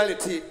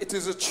reality. It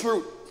is the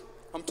truth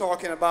I'm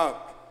talking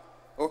about.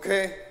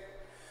 Okay?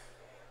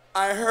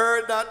 I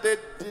heard that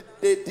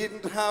they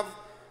didn't have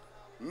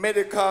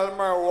medical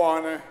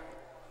marijuana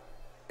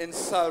in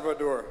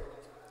Salvador.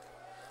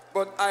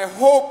 But I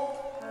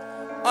hope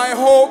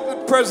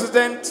the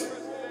president,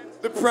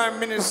 the prime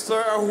minister,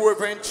 or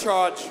whoever in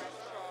charge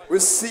will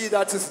see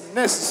that it's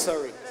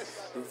necessary,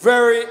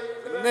 very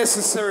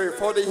necessary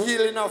for the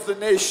healing of the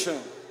nation.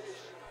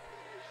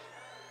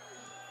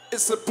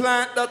 It's a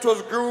plant that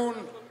was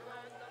grown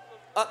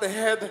at the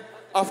head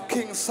of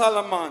King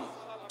Solomon.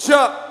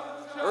 Jah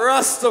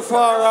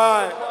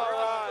Rastafari.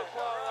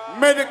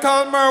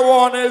 Medical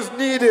marijuana is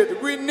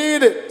needed. We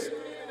need it.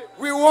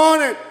 We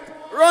want it.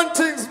 Run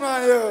things,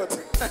 my youth.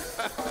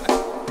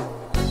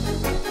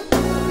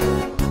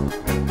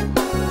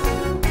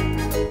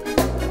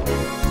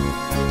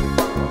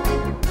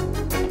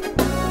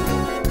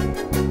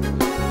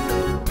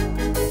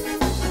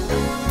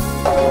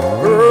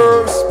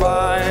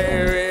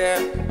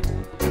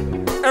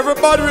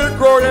 Everybody will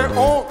grow their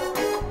own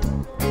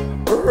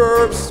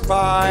herb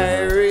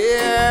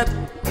spirit.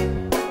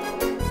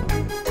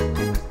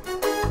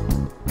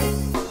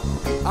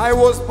 I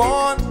was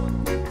born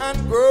and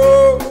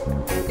grew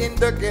in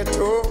the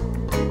ghetto.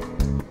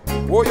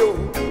 Oh, yo.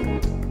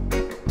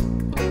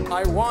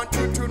 I want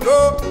you to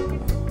know,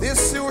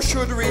 this you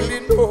should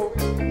really know.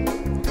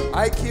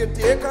 I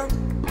caretaker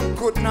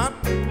could not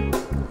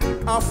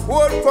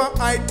afford for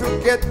I to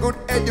get good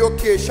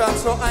education,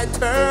 so I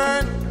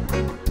turned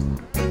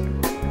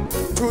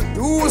to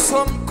do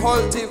some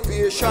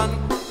cultivation.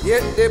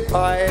 Yet the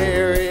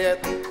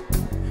pirate,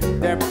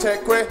 them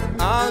take away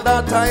all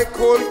that I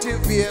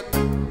cultivate.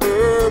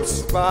 Herb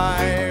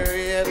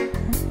spirit.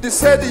 They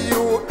said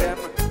you them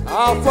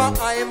half a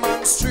I'm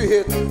on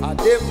street, and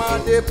them are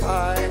the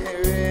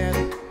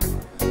pirate.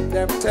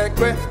 Them take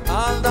away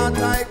all that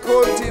I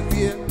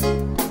cultivate.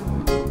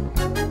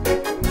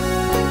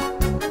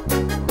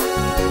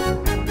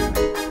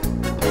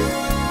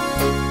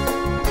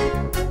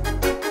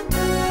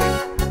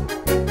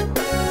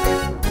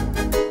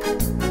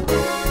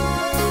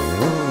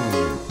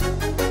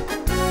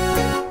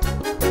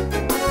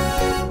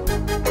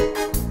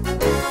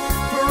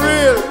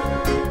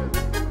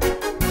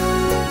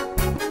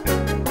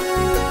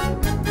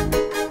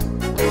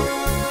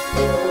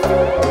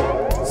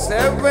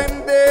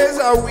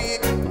 A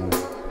week,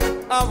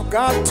 I've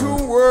got to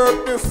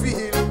work the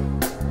field,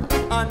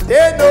 and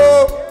they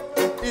know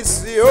it's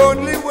the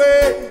only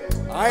way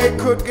I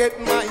could get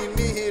my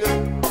meal.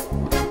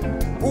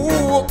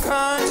 Who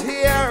can't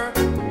hear,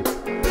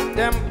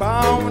 them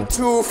bound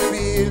to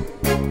feel.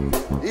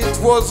 It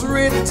was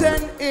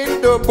written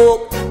in the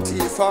book,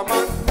 thief a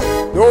man,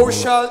 thou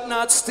shalt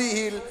not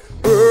steal.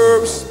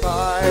 Herb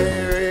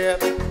spirit,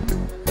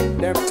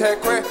 them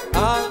take away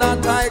all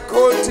that I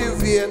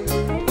cultivate.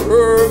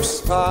 Herb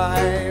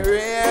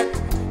spirit.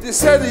 They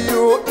said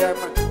you them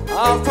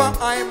half a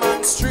I'm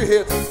on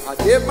street, and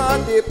them are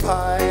the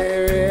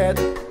pirate.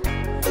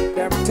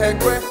 Them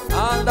take away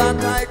all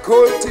that I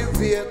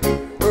cultivate.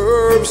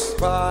 Herb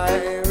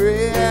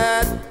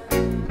spirit.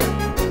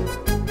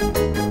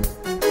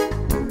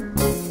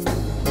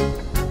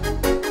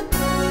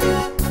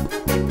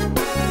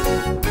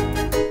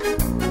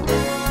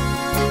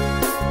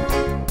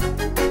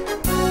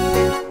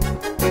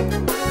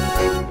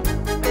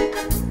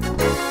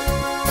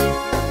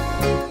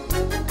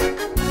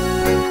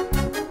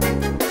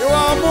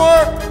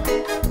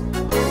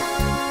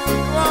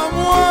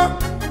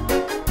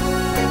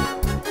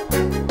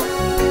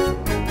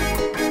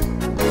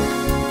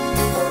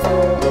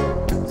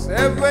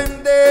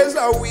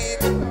 A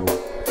week,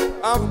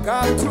 I've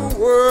got to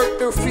work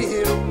the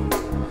field,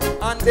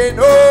 and they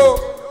know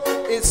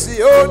it's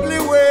the only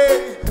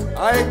way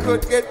I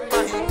could get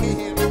my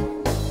meal.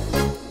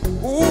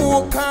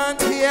 Who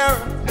can't hear,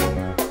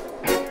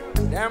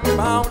 them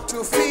bound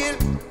to feel.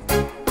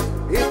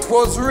 It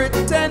was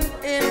written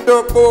in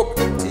the book,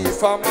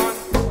 thief a man,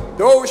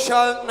 thou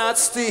shalt not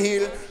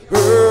steal.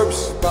 Herb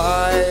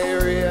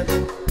spirit,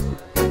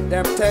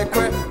 them take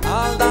away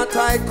all that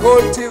I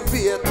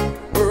cultivate.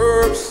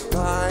 Herb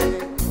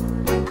spirit.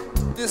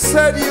 They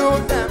said you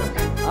them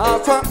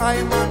half a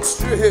I'm on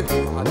street,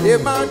 and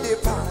them are the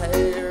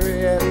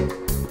pirate.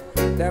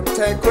 Them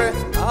take away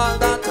all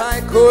that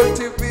I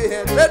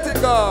cultivate. Let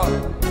it go.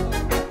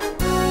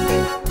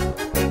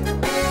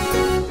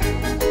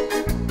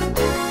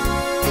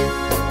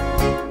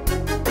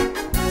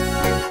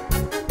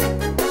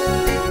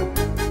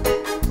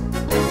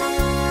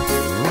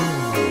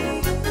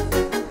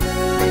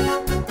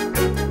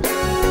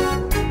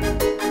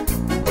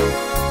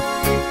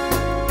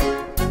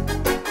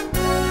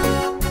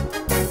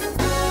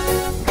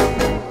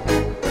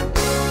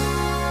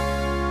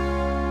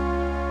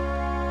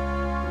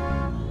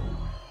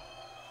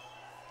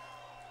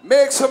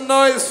 Make some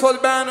noise for the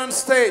band on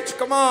stage.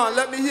 Come on,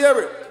 let me hear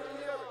it.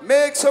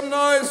 Make some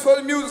noise for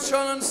the musician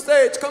on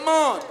stage. Come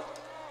on.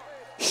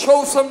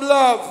 Show some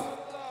love.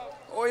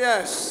 Oh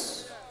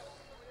yes.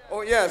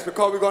 Oh yes,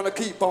 because we're going to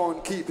keep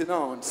on keeping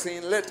on.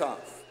 Seeing let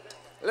off.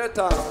 Let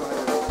off,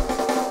 man.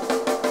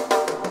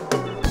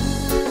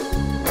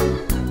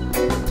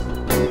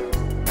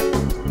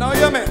 Now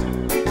hear me.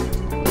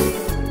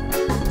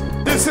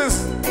 This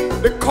is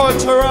the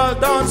cultural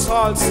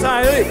dancehall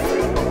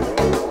style.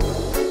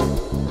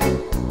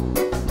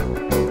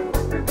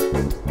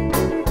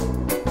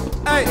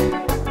 Hey.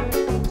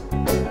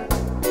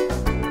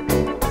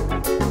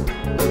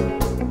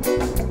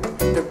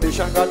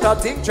 Temptation got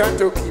that thing trying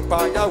to keep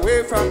I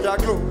away from the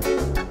glow.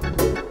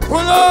 Pull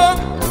up.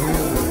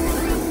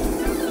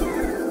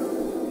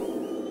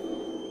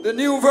 The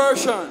new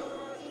version.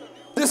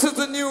 This is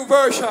the new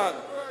version.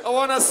 I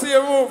want to see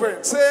you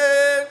moving.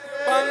 Say,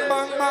 bang,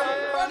 bang, bang.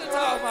 Let it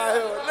off, my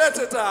hood. Let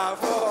it off.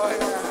 Oh,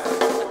 yeah.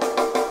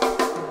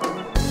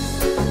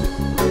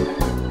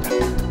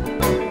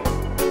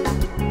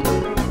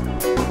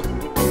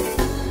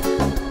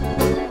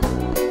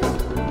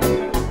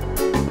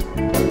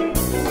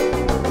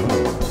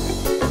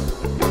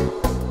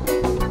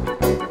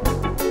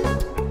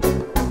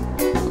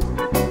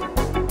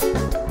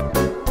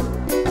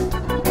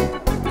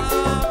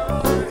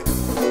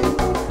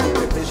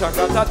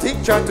 Got a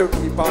thing trying to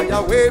keep I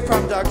away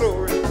from the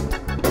glory.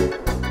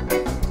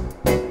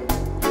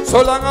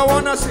 So long I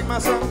wanna sing my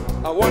song,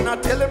 I wanna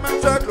tell him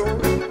of the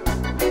glory.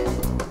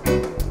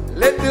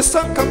 Let the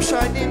sun come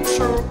shining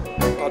through,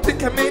 cause it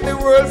can make the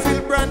world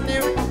feel brand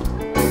new.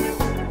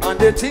 And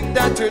the thing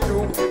that you do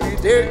will be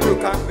there to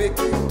convict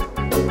you.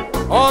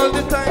 All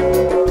the time,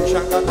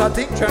 temptation got a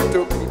thing trying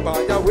to keep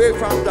I away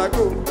from the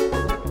glory.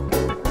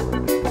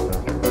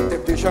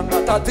 Temptation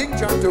got a thing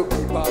trying to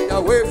keep I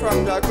away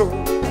from the glory.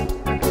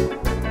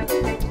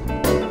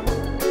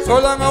 So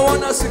long I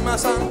wanna sing my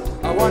song,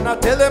 I wanna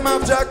tell him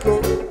of Jack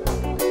Lowe.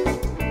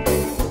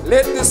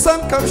 Let the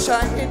sun come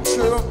shining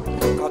through,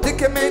 cause it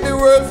can make the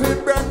world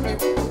feel brand new.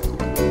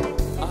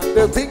 And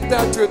the thing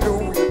that you do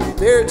will be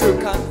there to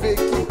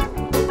convict you.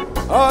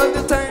 All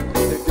the time,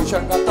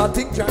 temptation got a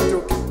thing trying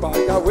to keep I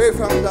away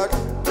from that.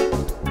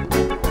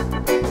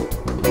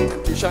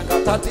 Temptation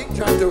got a thing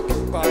trying to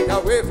keep I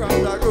away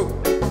from that road.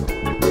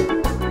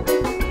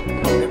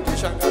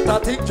 Temptation got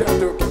a thing trying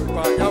to keep I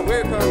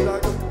away from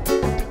that road.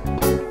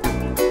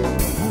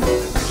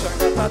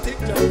 I think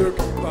just to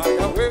keep I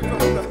away from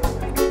that.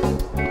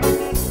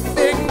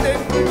 Ding,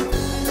 ding, ding.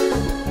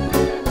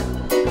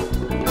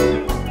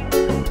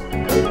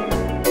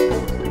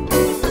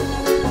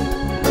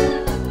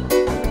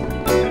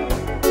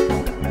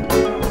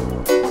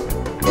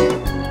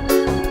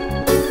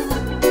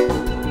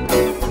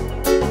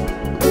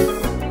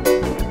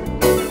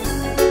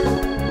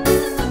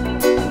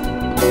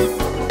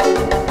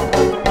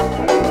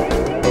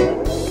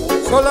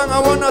 So long I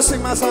wanna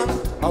sing my song,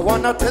 I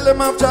wanna tell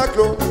him of Jack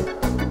Lowe.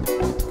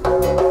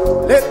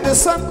 Let the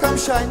sun come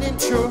shining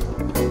through,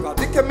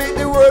 cause it can make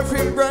the world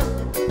feel brand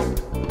new.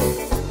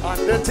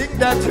 And the thing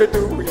that you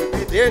do will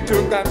be there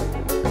to come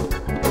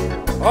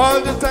all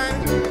the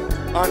time.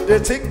 And the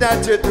thing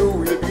that you do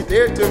will be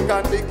there to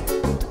convict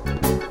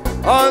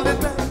all the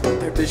time.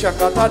 Temptation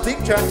got a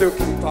thing trying to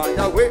keep on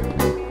your way.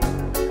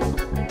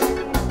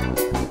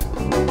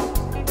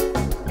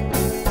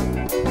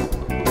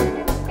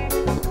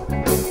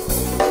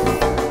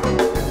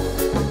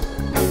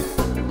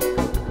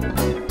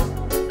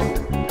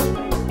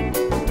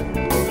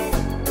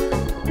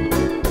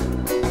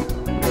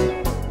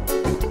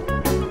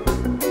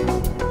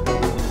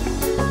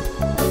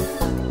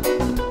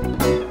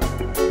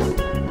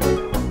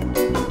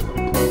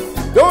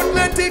 Don't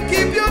let it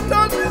keep your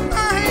thoughts and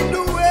mind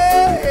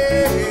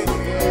away.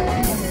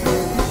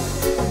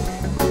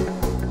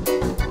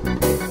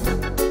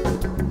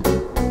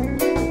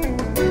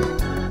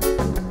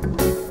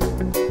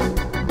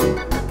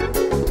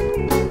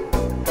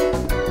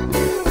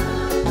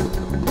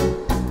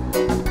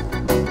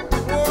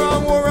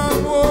 War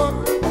on war.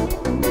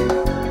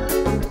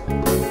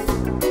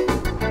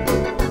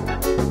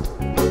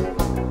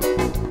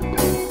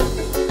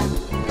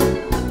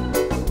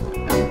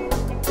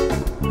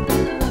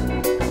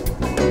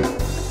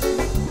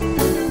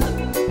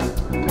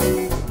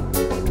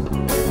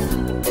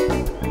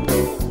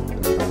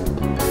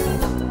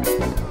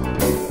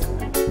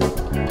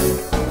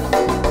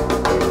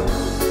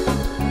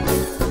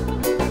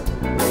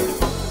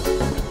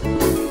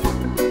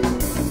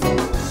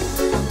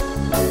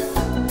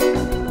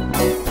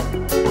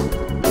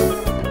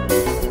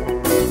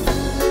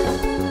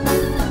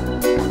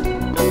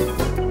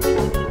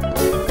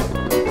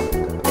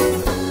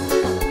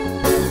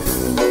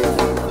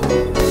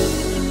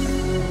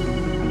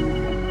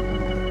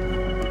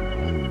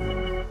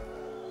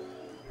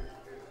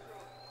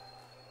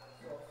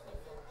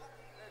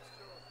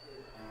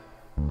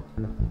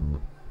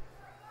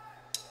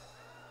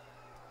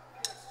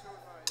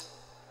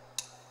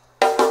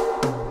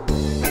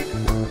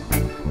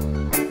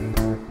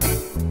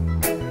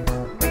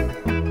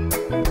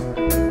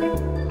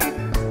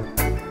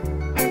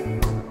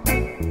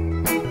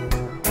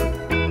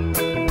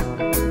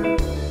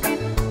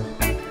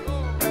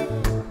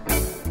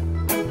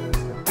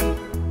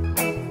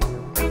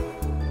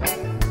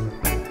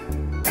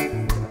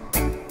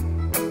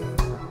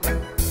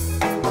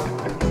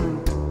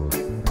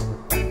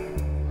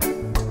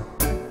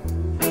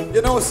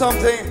 You know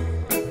something?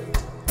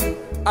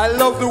 I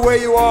love the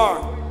way you are.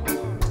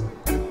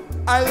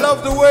 I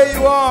love the way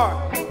you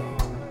are.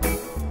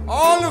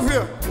 All of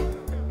you.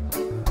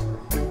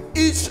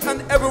 Each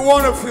and every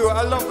one of you.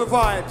 I love the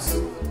vibes.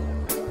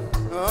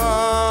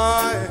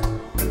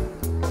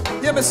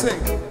 Hear me sing.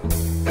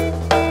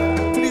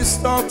 Please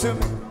talk to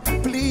me.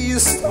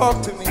 Please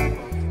talk to me.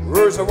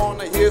 Words I want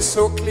to hear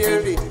so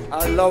clearly.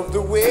 I love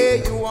the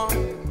way you are.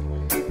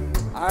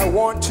 I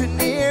want you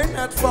near,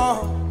 not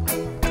far.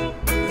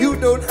 You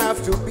don't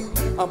have to be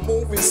a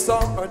movie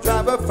star or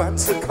drive a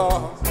fancy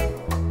car.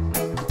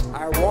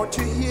 I want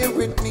you here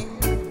with me.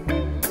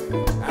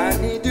 I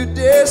need you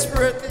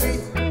desperately.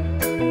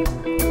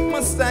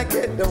 Must I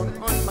get down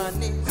on my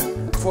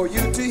knees for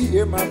you to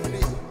hear my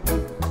plea?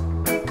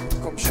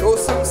 Come show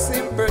some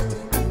sympathy.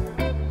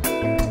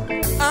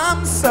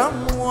 I'm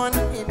someone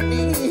in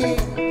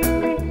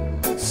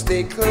need.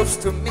 Stay close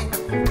to me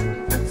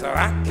so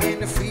I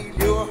can feel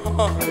your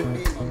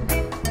heartbeat.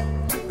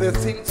 The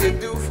things you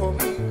do for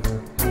me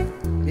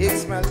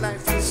makes my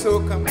life feel so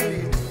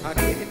complete. I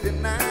can't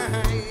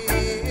deny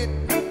it.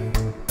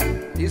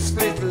 This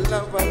little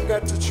love, I've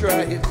got to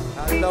try it.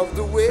 I love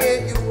the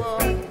way you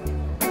are.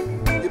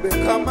 You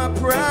become my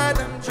pride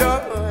and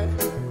joy.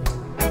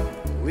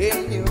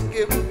 When you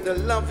give the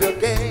love you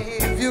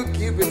gave, you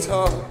give it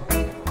all.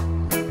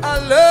 I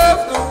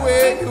love the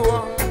way you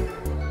are.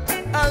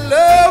 I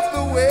love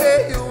the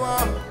way you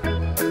are.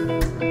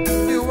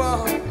 You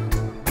are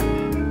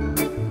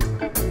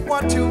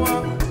what you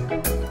are.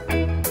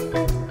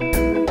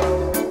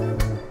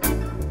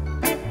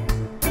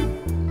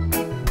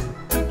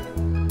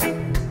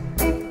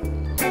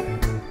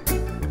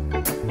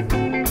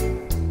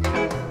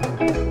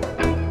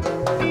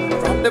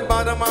 From the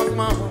bottom of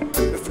my heart,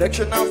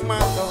 reflection of my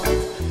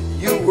thoughts,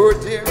 you were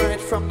there right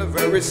from the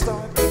very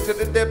start. To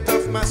the depth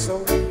of my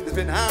soul, it's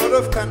been out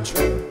of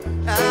control.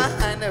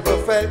 I never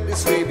felt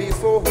this way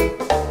before.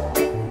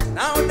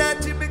 Now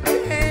that you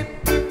became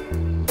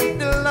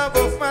the love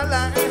of my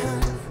life,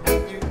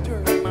 you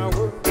turned my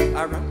world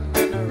around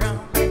and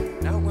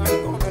around. Now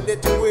I'm gonna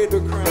let you wear the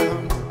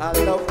crown. I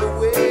love the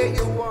way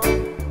you are.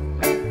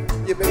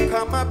 You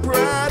become my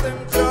pride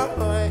and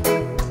joy.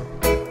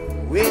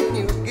 When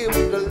you give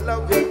the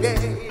love you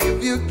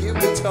gave, you give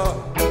it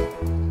all.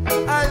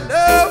 I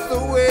love the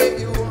way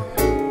you are.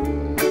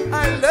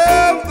 I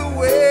love the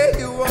way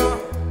you are.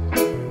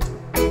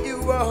 You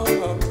are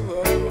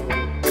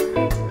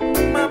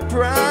my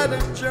pride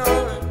and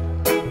joy.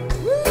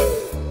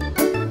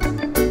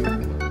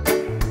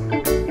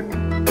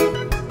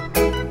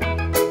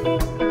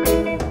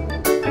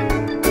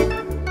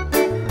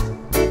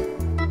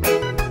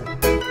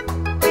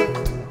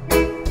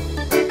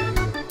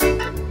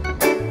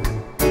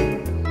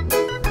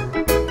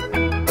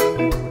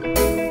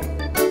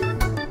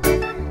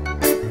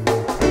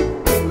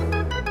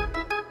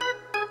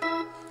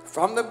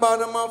 From the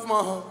bottom of my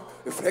heart,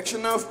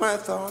 reflection of my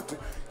thought,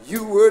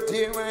 you were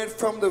there right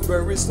from the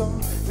very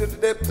start. To the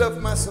depth of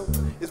my soul,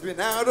 it's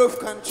been out of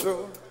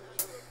control.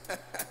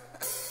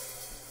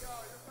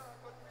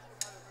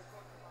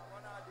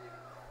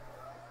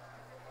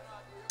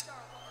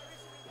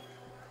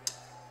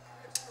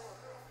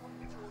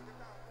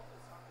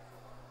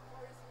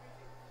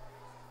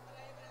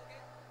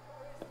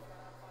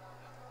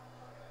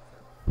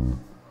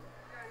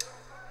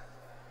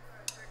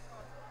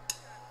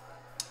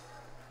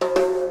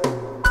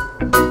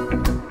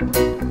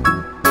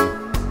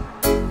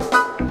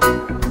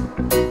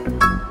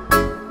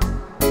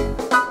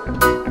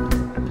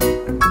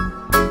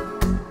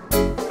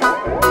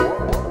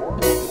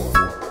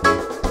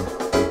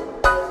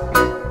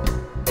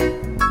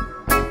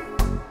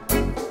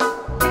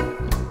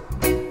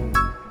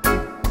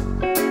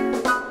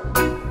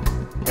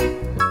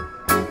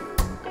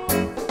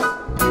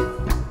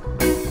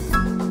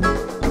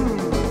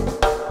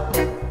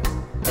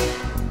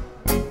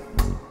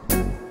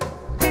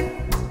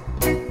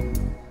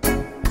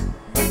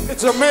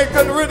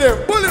 Jamaican rhythm,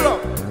 pull it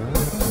up,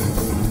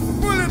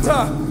 pull it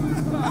up.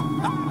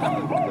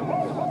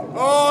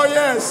 Oh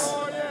yes,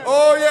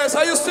 oh yes.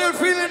 Are you still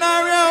feeling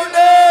around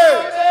there?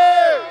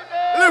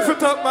 Lift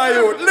it up, my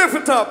youth. Lift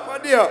it up, my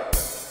dear.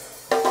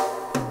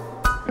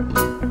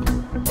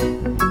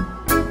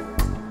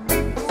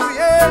 Oh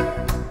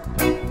yeah,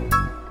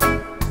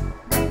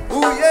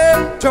 oh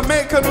yeah.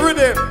 Jamaican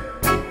rhythm.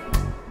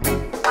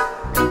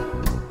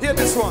 Hear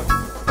this one.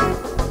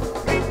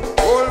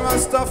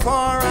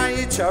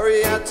 Rastafari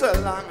chariot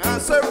along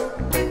as a road.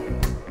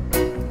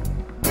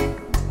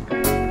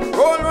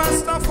 Old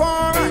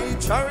Rastafari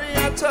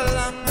chariot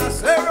along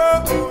as a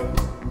road.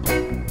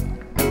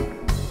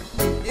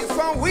 If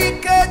I'm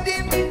wicked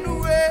in the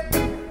way,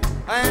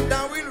 and I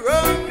will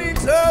run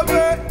it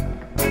over.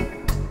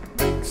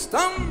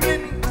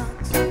 Stumbling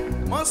blocks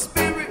must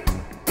be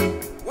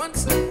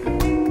once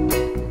again.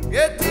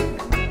 Get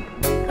it?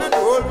 And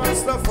old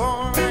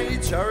Rastafari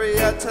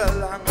chariot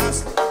along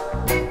as a road.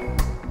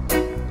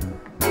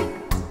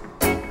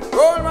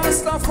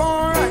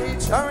 Rastafari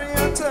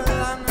chariot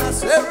along a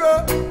zero.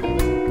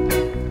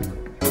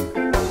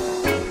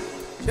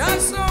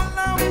 Just so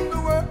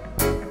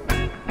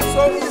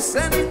So he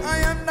sent I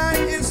and I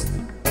is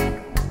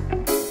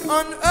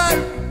on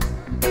earth.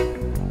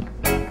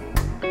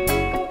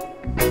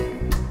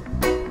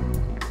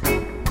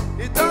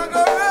 It all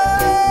go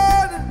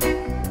round,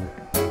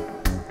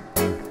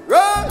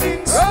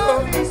 rolling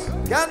stones.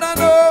 Gotta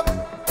know,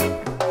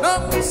 no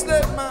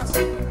mistake,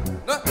 master.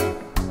 No.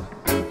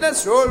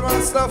 Let's roll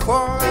master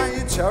for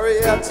a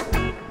chariot.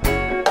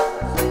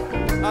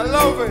 I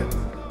love it.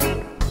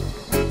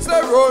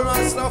 Say roll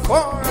master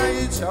for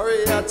a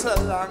chariot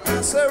along.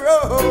 I say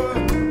roll.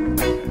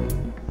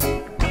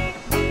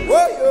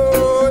 Whoa, yo.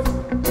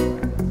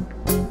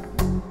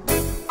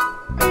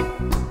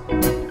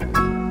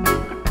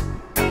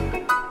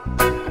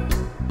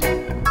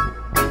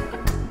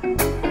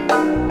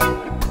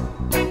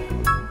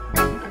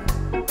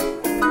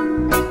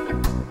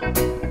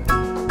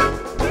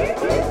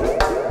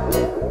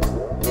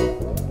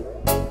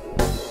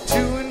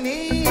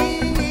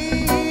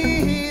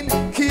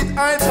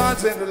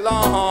 In the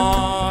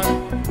lawn,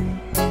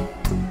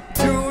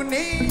 tune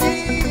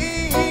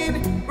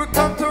in. We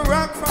come to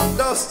rock from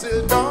dusk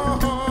till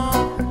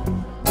dawn.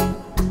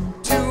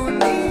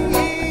 Tune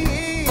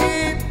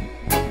in.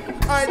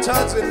 I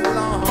charge in the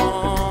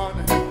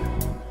lawn.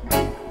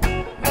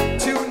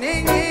 Tune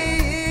in.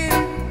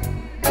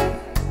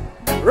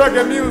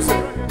 Reggae music.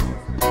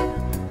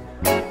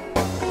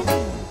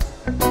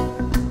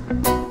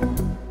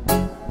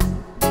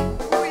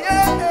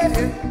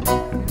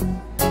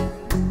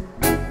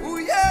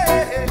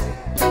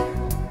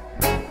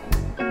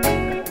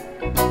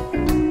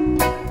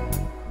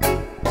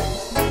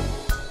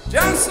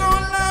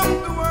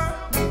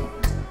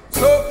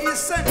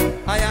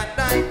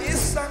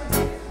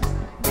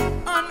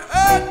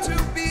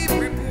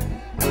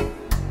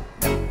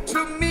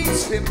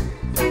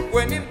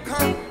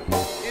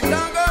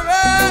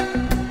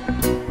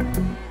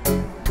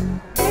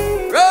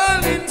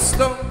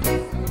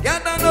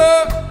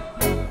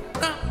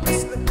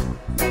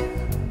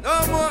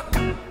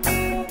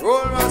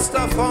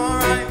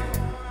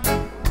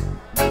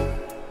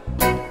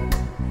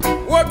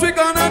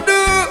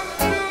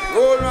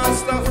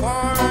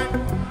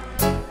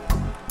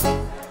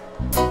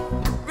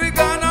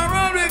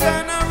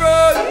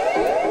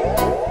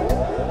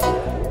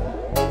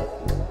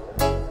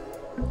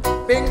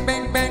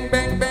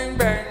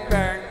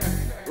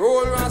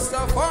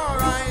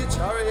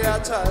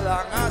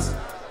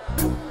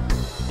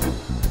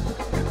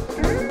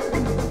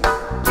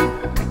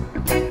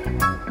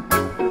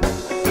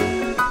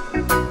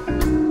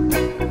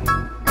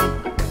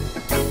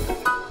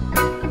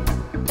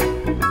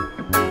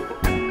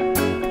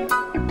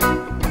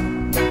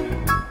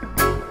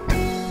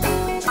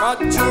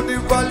 To the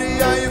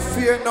valley I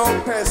fear no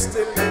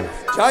pestilence.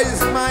 Jah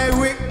is my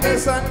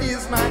weakness and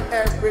is my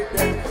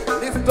everything.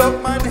 Lift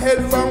up my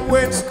head from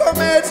whence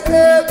cometh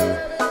help.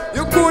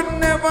 You could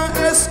never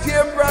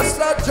escape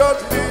Rasta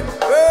judgment.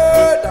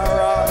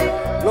 Murderer,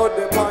 blood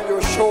upon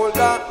your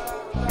shoulder.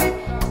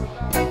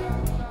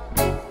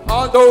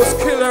 All those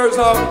killers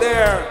out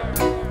there,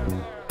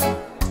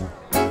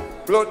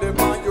 blood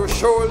upon your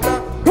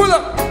shoulder. Pull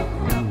up.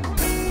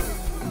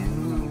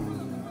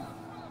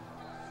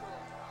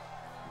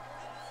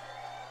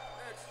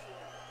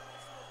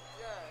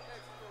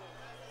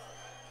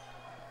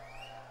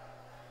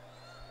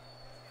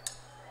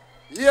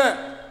 Yeah.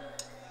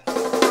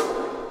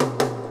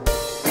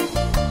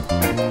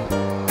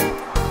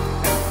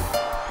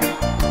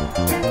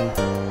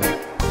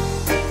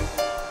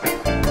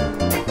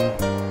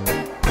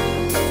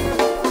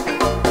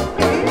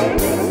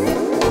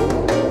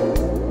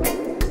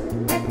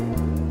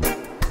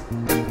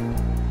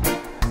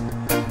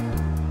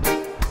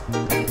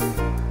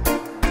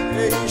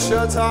 Hey,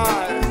 shut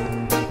eye.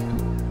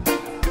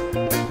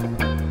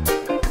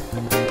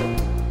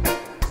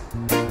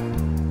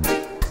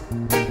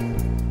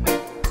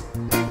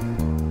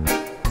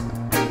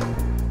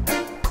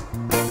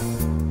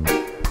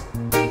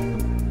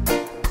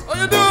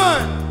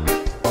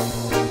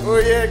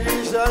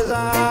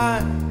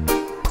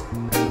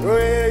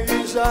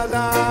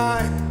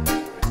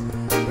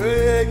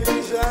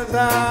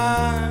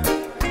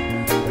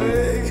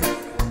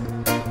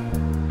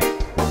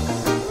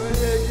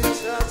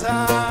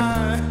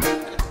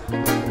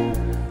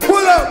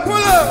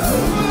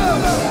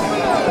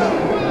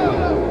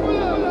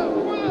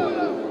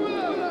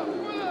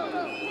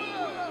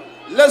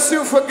 Lest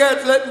you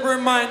forget, let me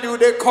remind you,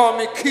 they call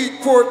me Keith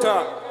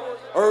Porter,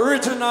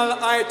 original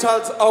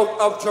Itals out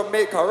of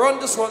Jamaica. Run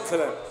this one for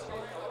them.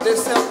 They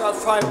say I've got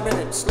 5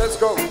 minutes. Let's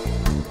go.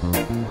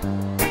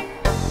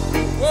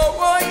 Whoa,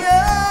 whoa, yeah,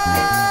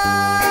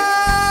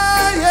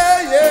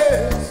 yeah,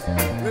 yes.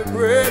 My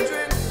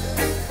brethren,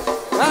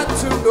 got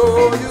to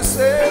know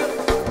yourself.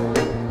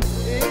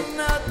 In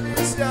not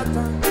this your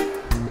time.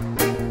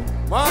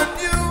 Man,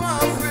 you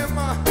are free,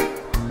 man.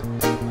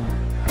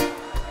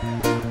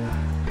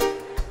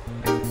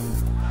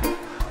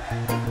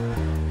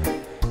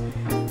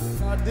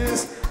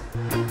 This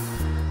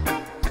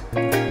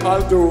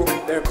I'll do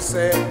them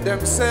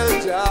sell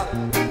Jah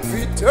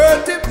for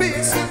 30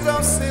 pieces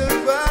of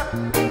silver.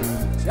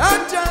 Jah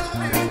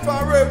live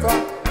forever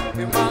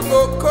The man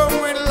go come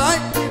with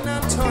lightning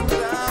and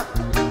thunder.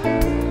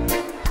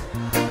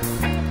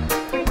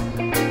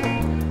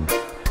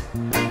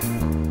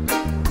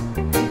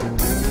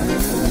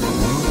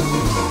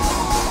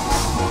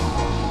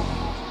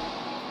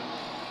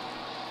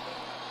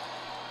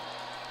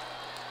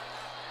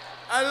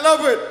 I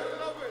love it.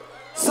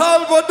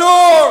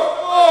 Salvador!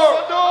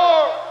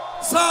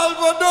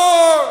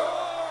 Salvador!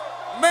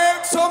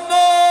 Make some noise!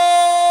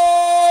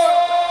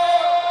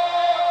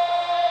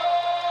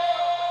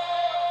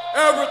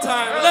 Every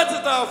time, let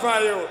it off,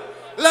 are you?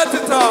 Let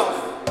it off.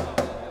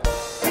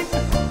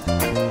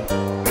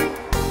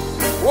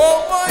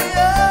 Oh, my,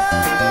 yeah.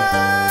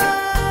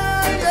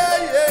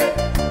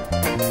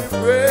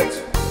 Great.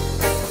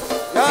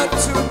 Got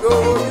to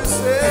know you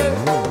said.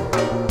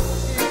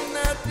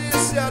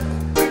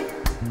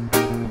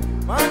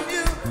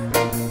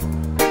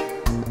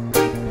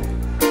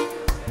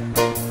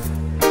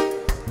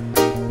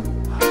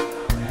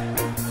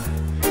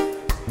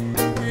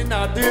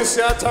 This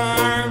your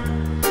time,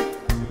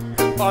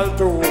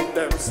 although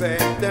them say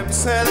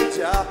themselves,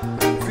 yeah,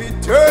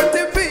 with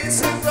 30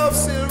 pieces of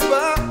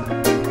silver,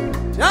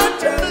 and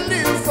tell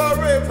live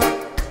forever.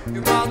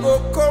 You might go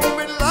come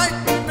with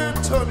lightning and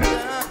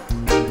thunder.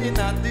 In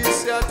a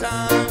this your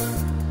time,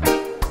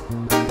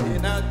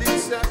 in a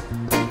this your,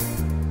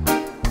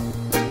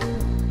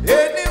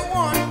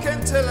 anyone can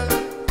tell her,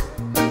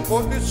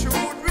 but the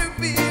truth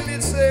reveal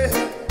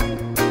itself.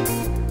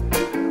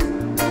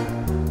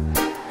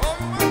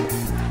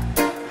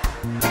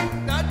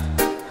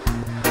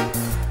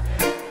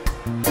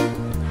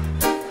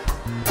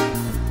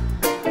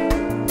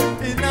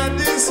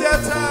 This your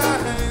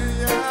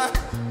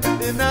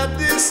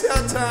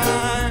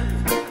time.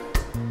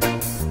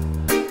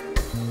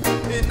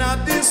 In a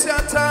this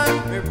your time.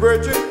 Me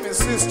brethren, me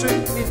sister.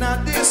 In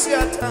a this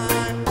your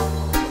time.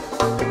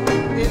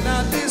 In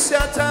a this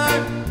your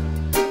time.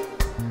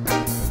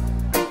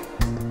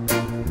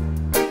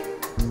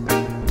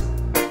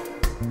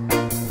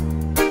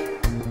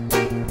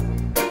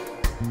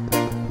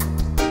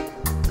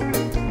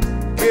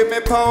 Give me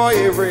power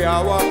every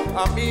hour.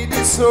 I mean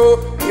it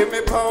so. Give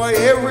me power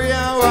every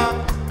hour.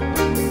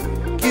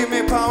 Give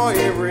me power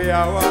every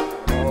hour.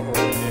 Oh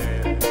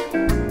yeah.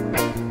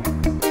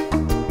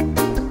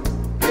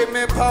 Give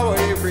me power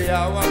every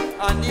hour.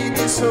 I need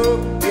it so.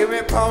 Give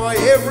me power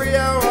every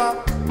hour.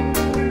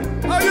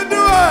 How you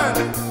doing?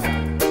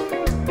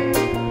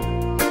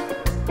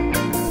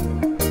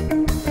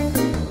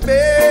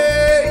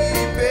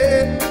 Baby,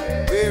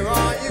 where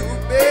are you,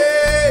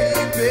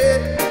 baby?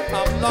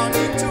 I'm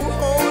longing to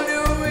hold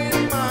you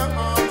in my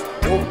arms.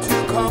 Won't you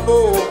come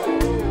over?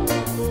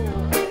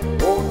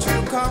 Won't you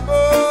come over?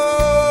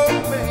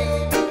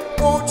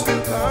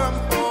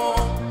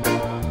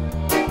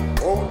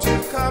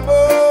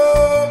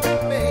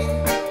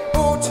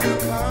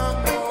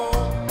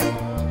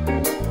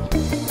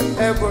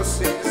 Ever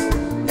since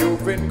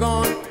you've been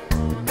gone,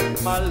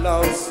 my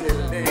love still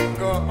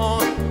linger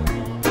on.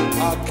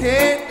 I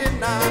can't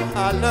deny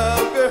I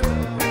love you.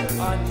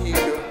 I need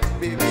you,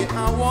 baby.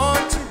 I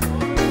want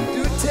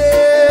you to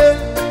tell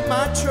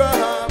my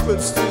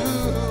troubles too.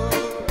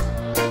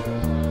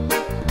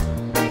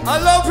 I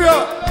love you.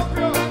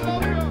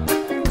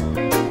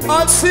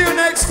 I'll see you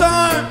next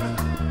time.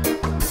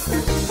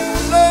 I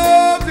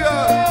love you.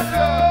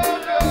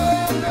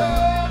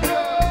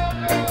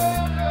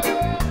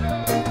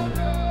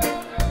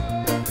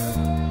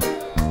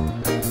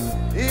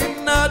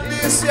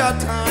 This your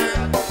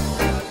time,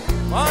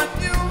 when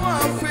you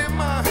are free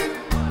mind,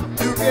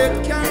 you get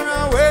carried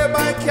away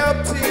by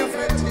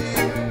captivity.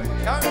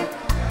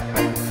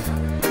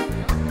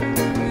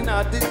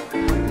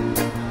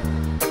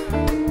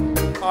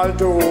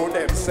 Although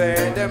them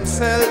say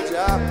themselves,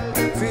 yeah,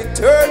 with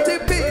 30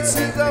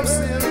 pieces of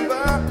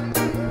silver.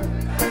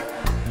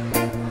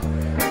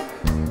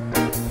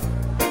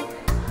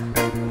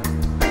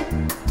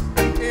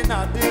 In a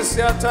this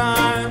your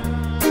time.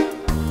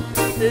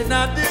 In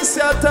a this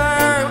your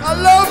time, I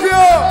love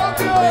you.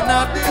 In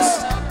a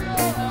this,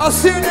 I'll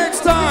see you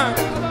next time.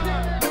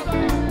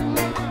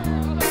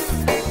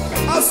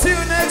 I'll see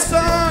you next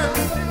time.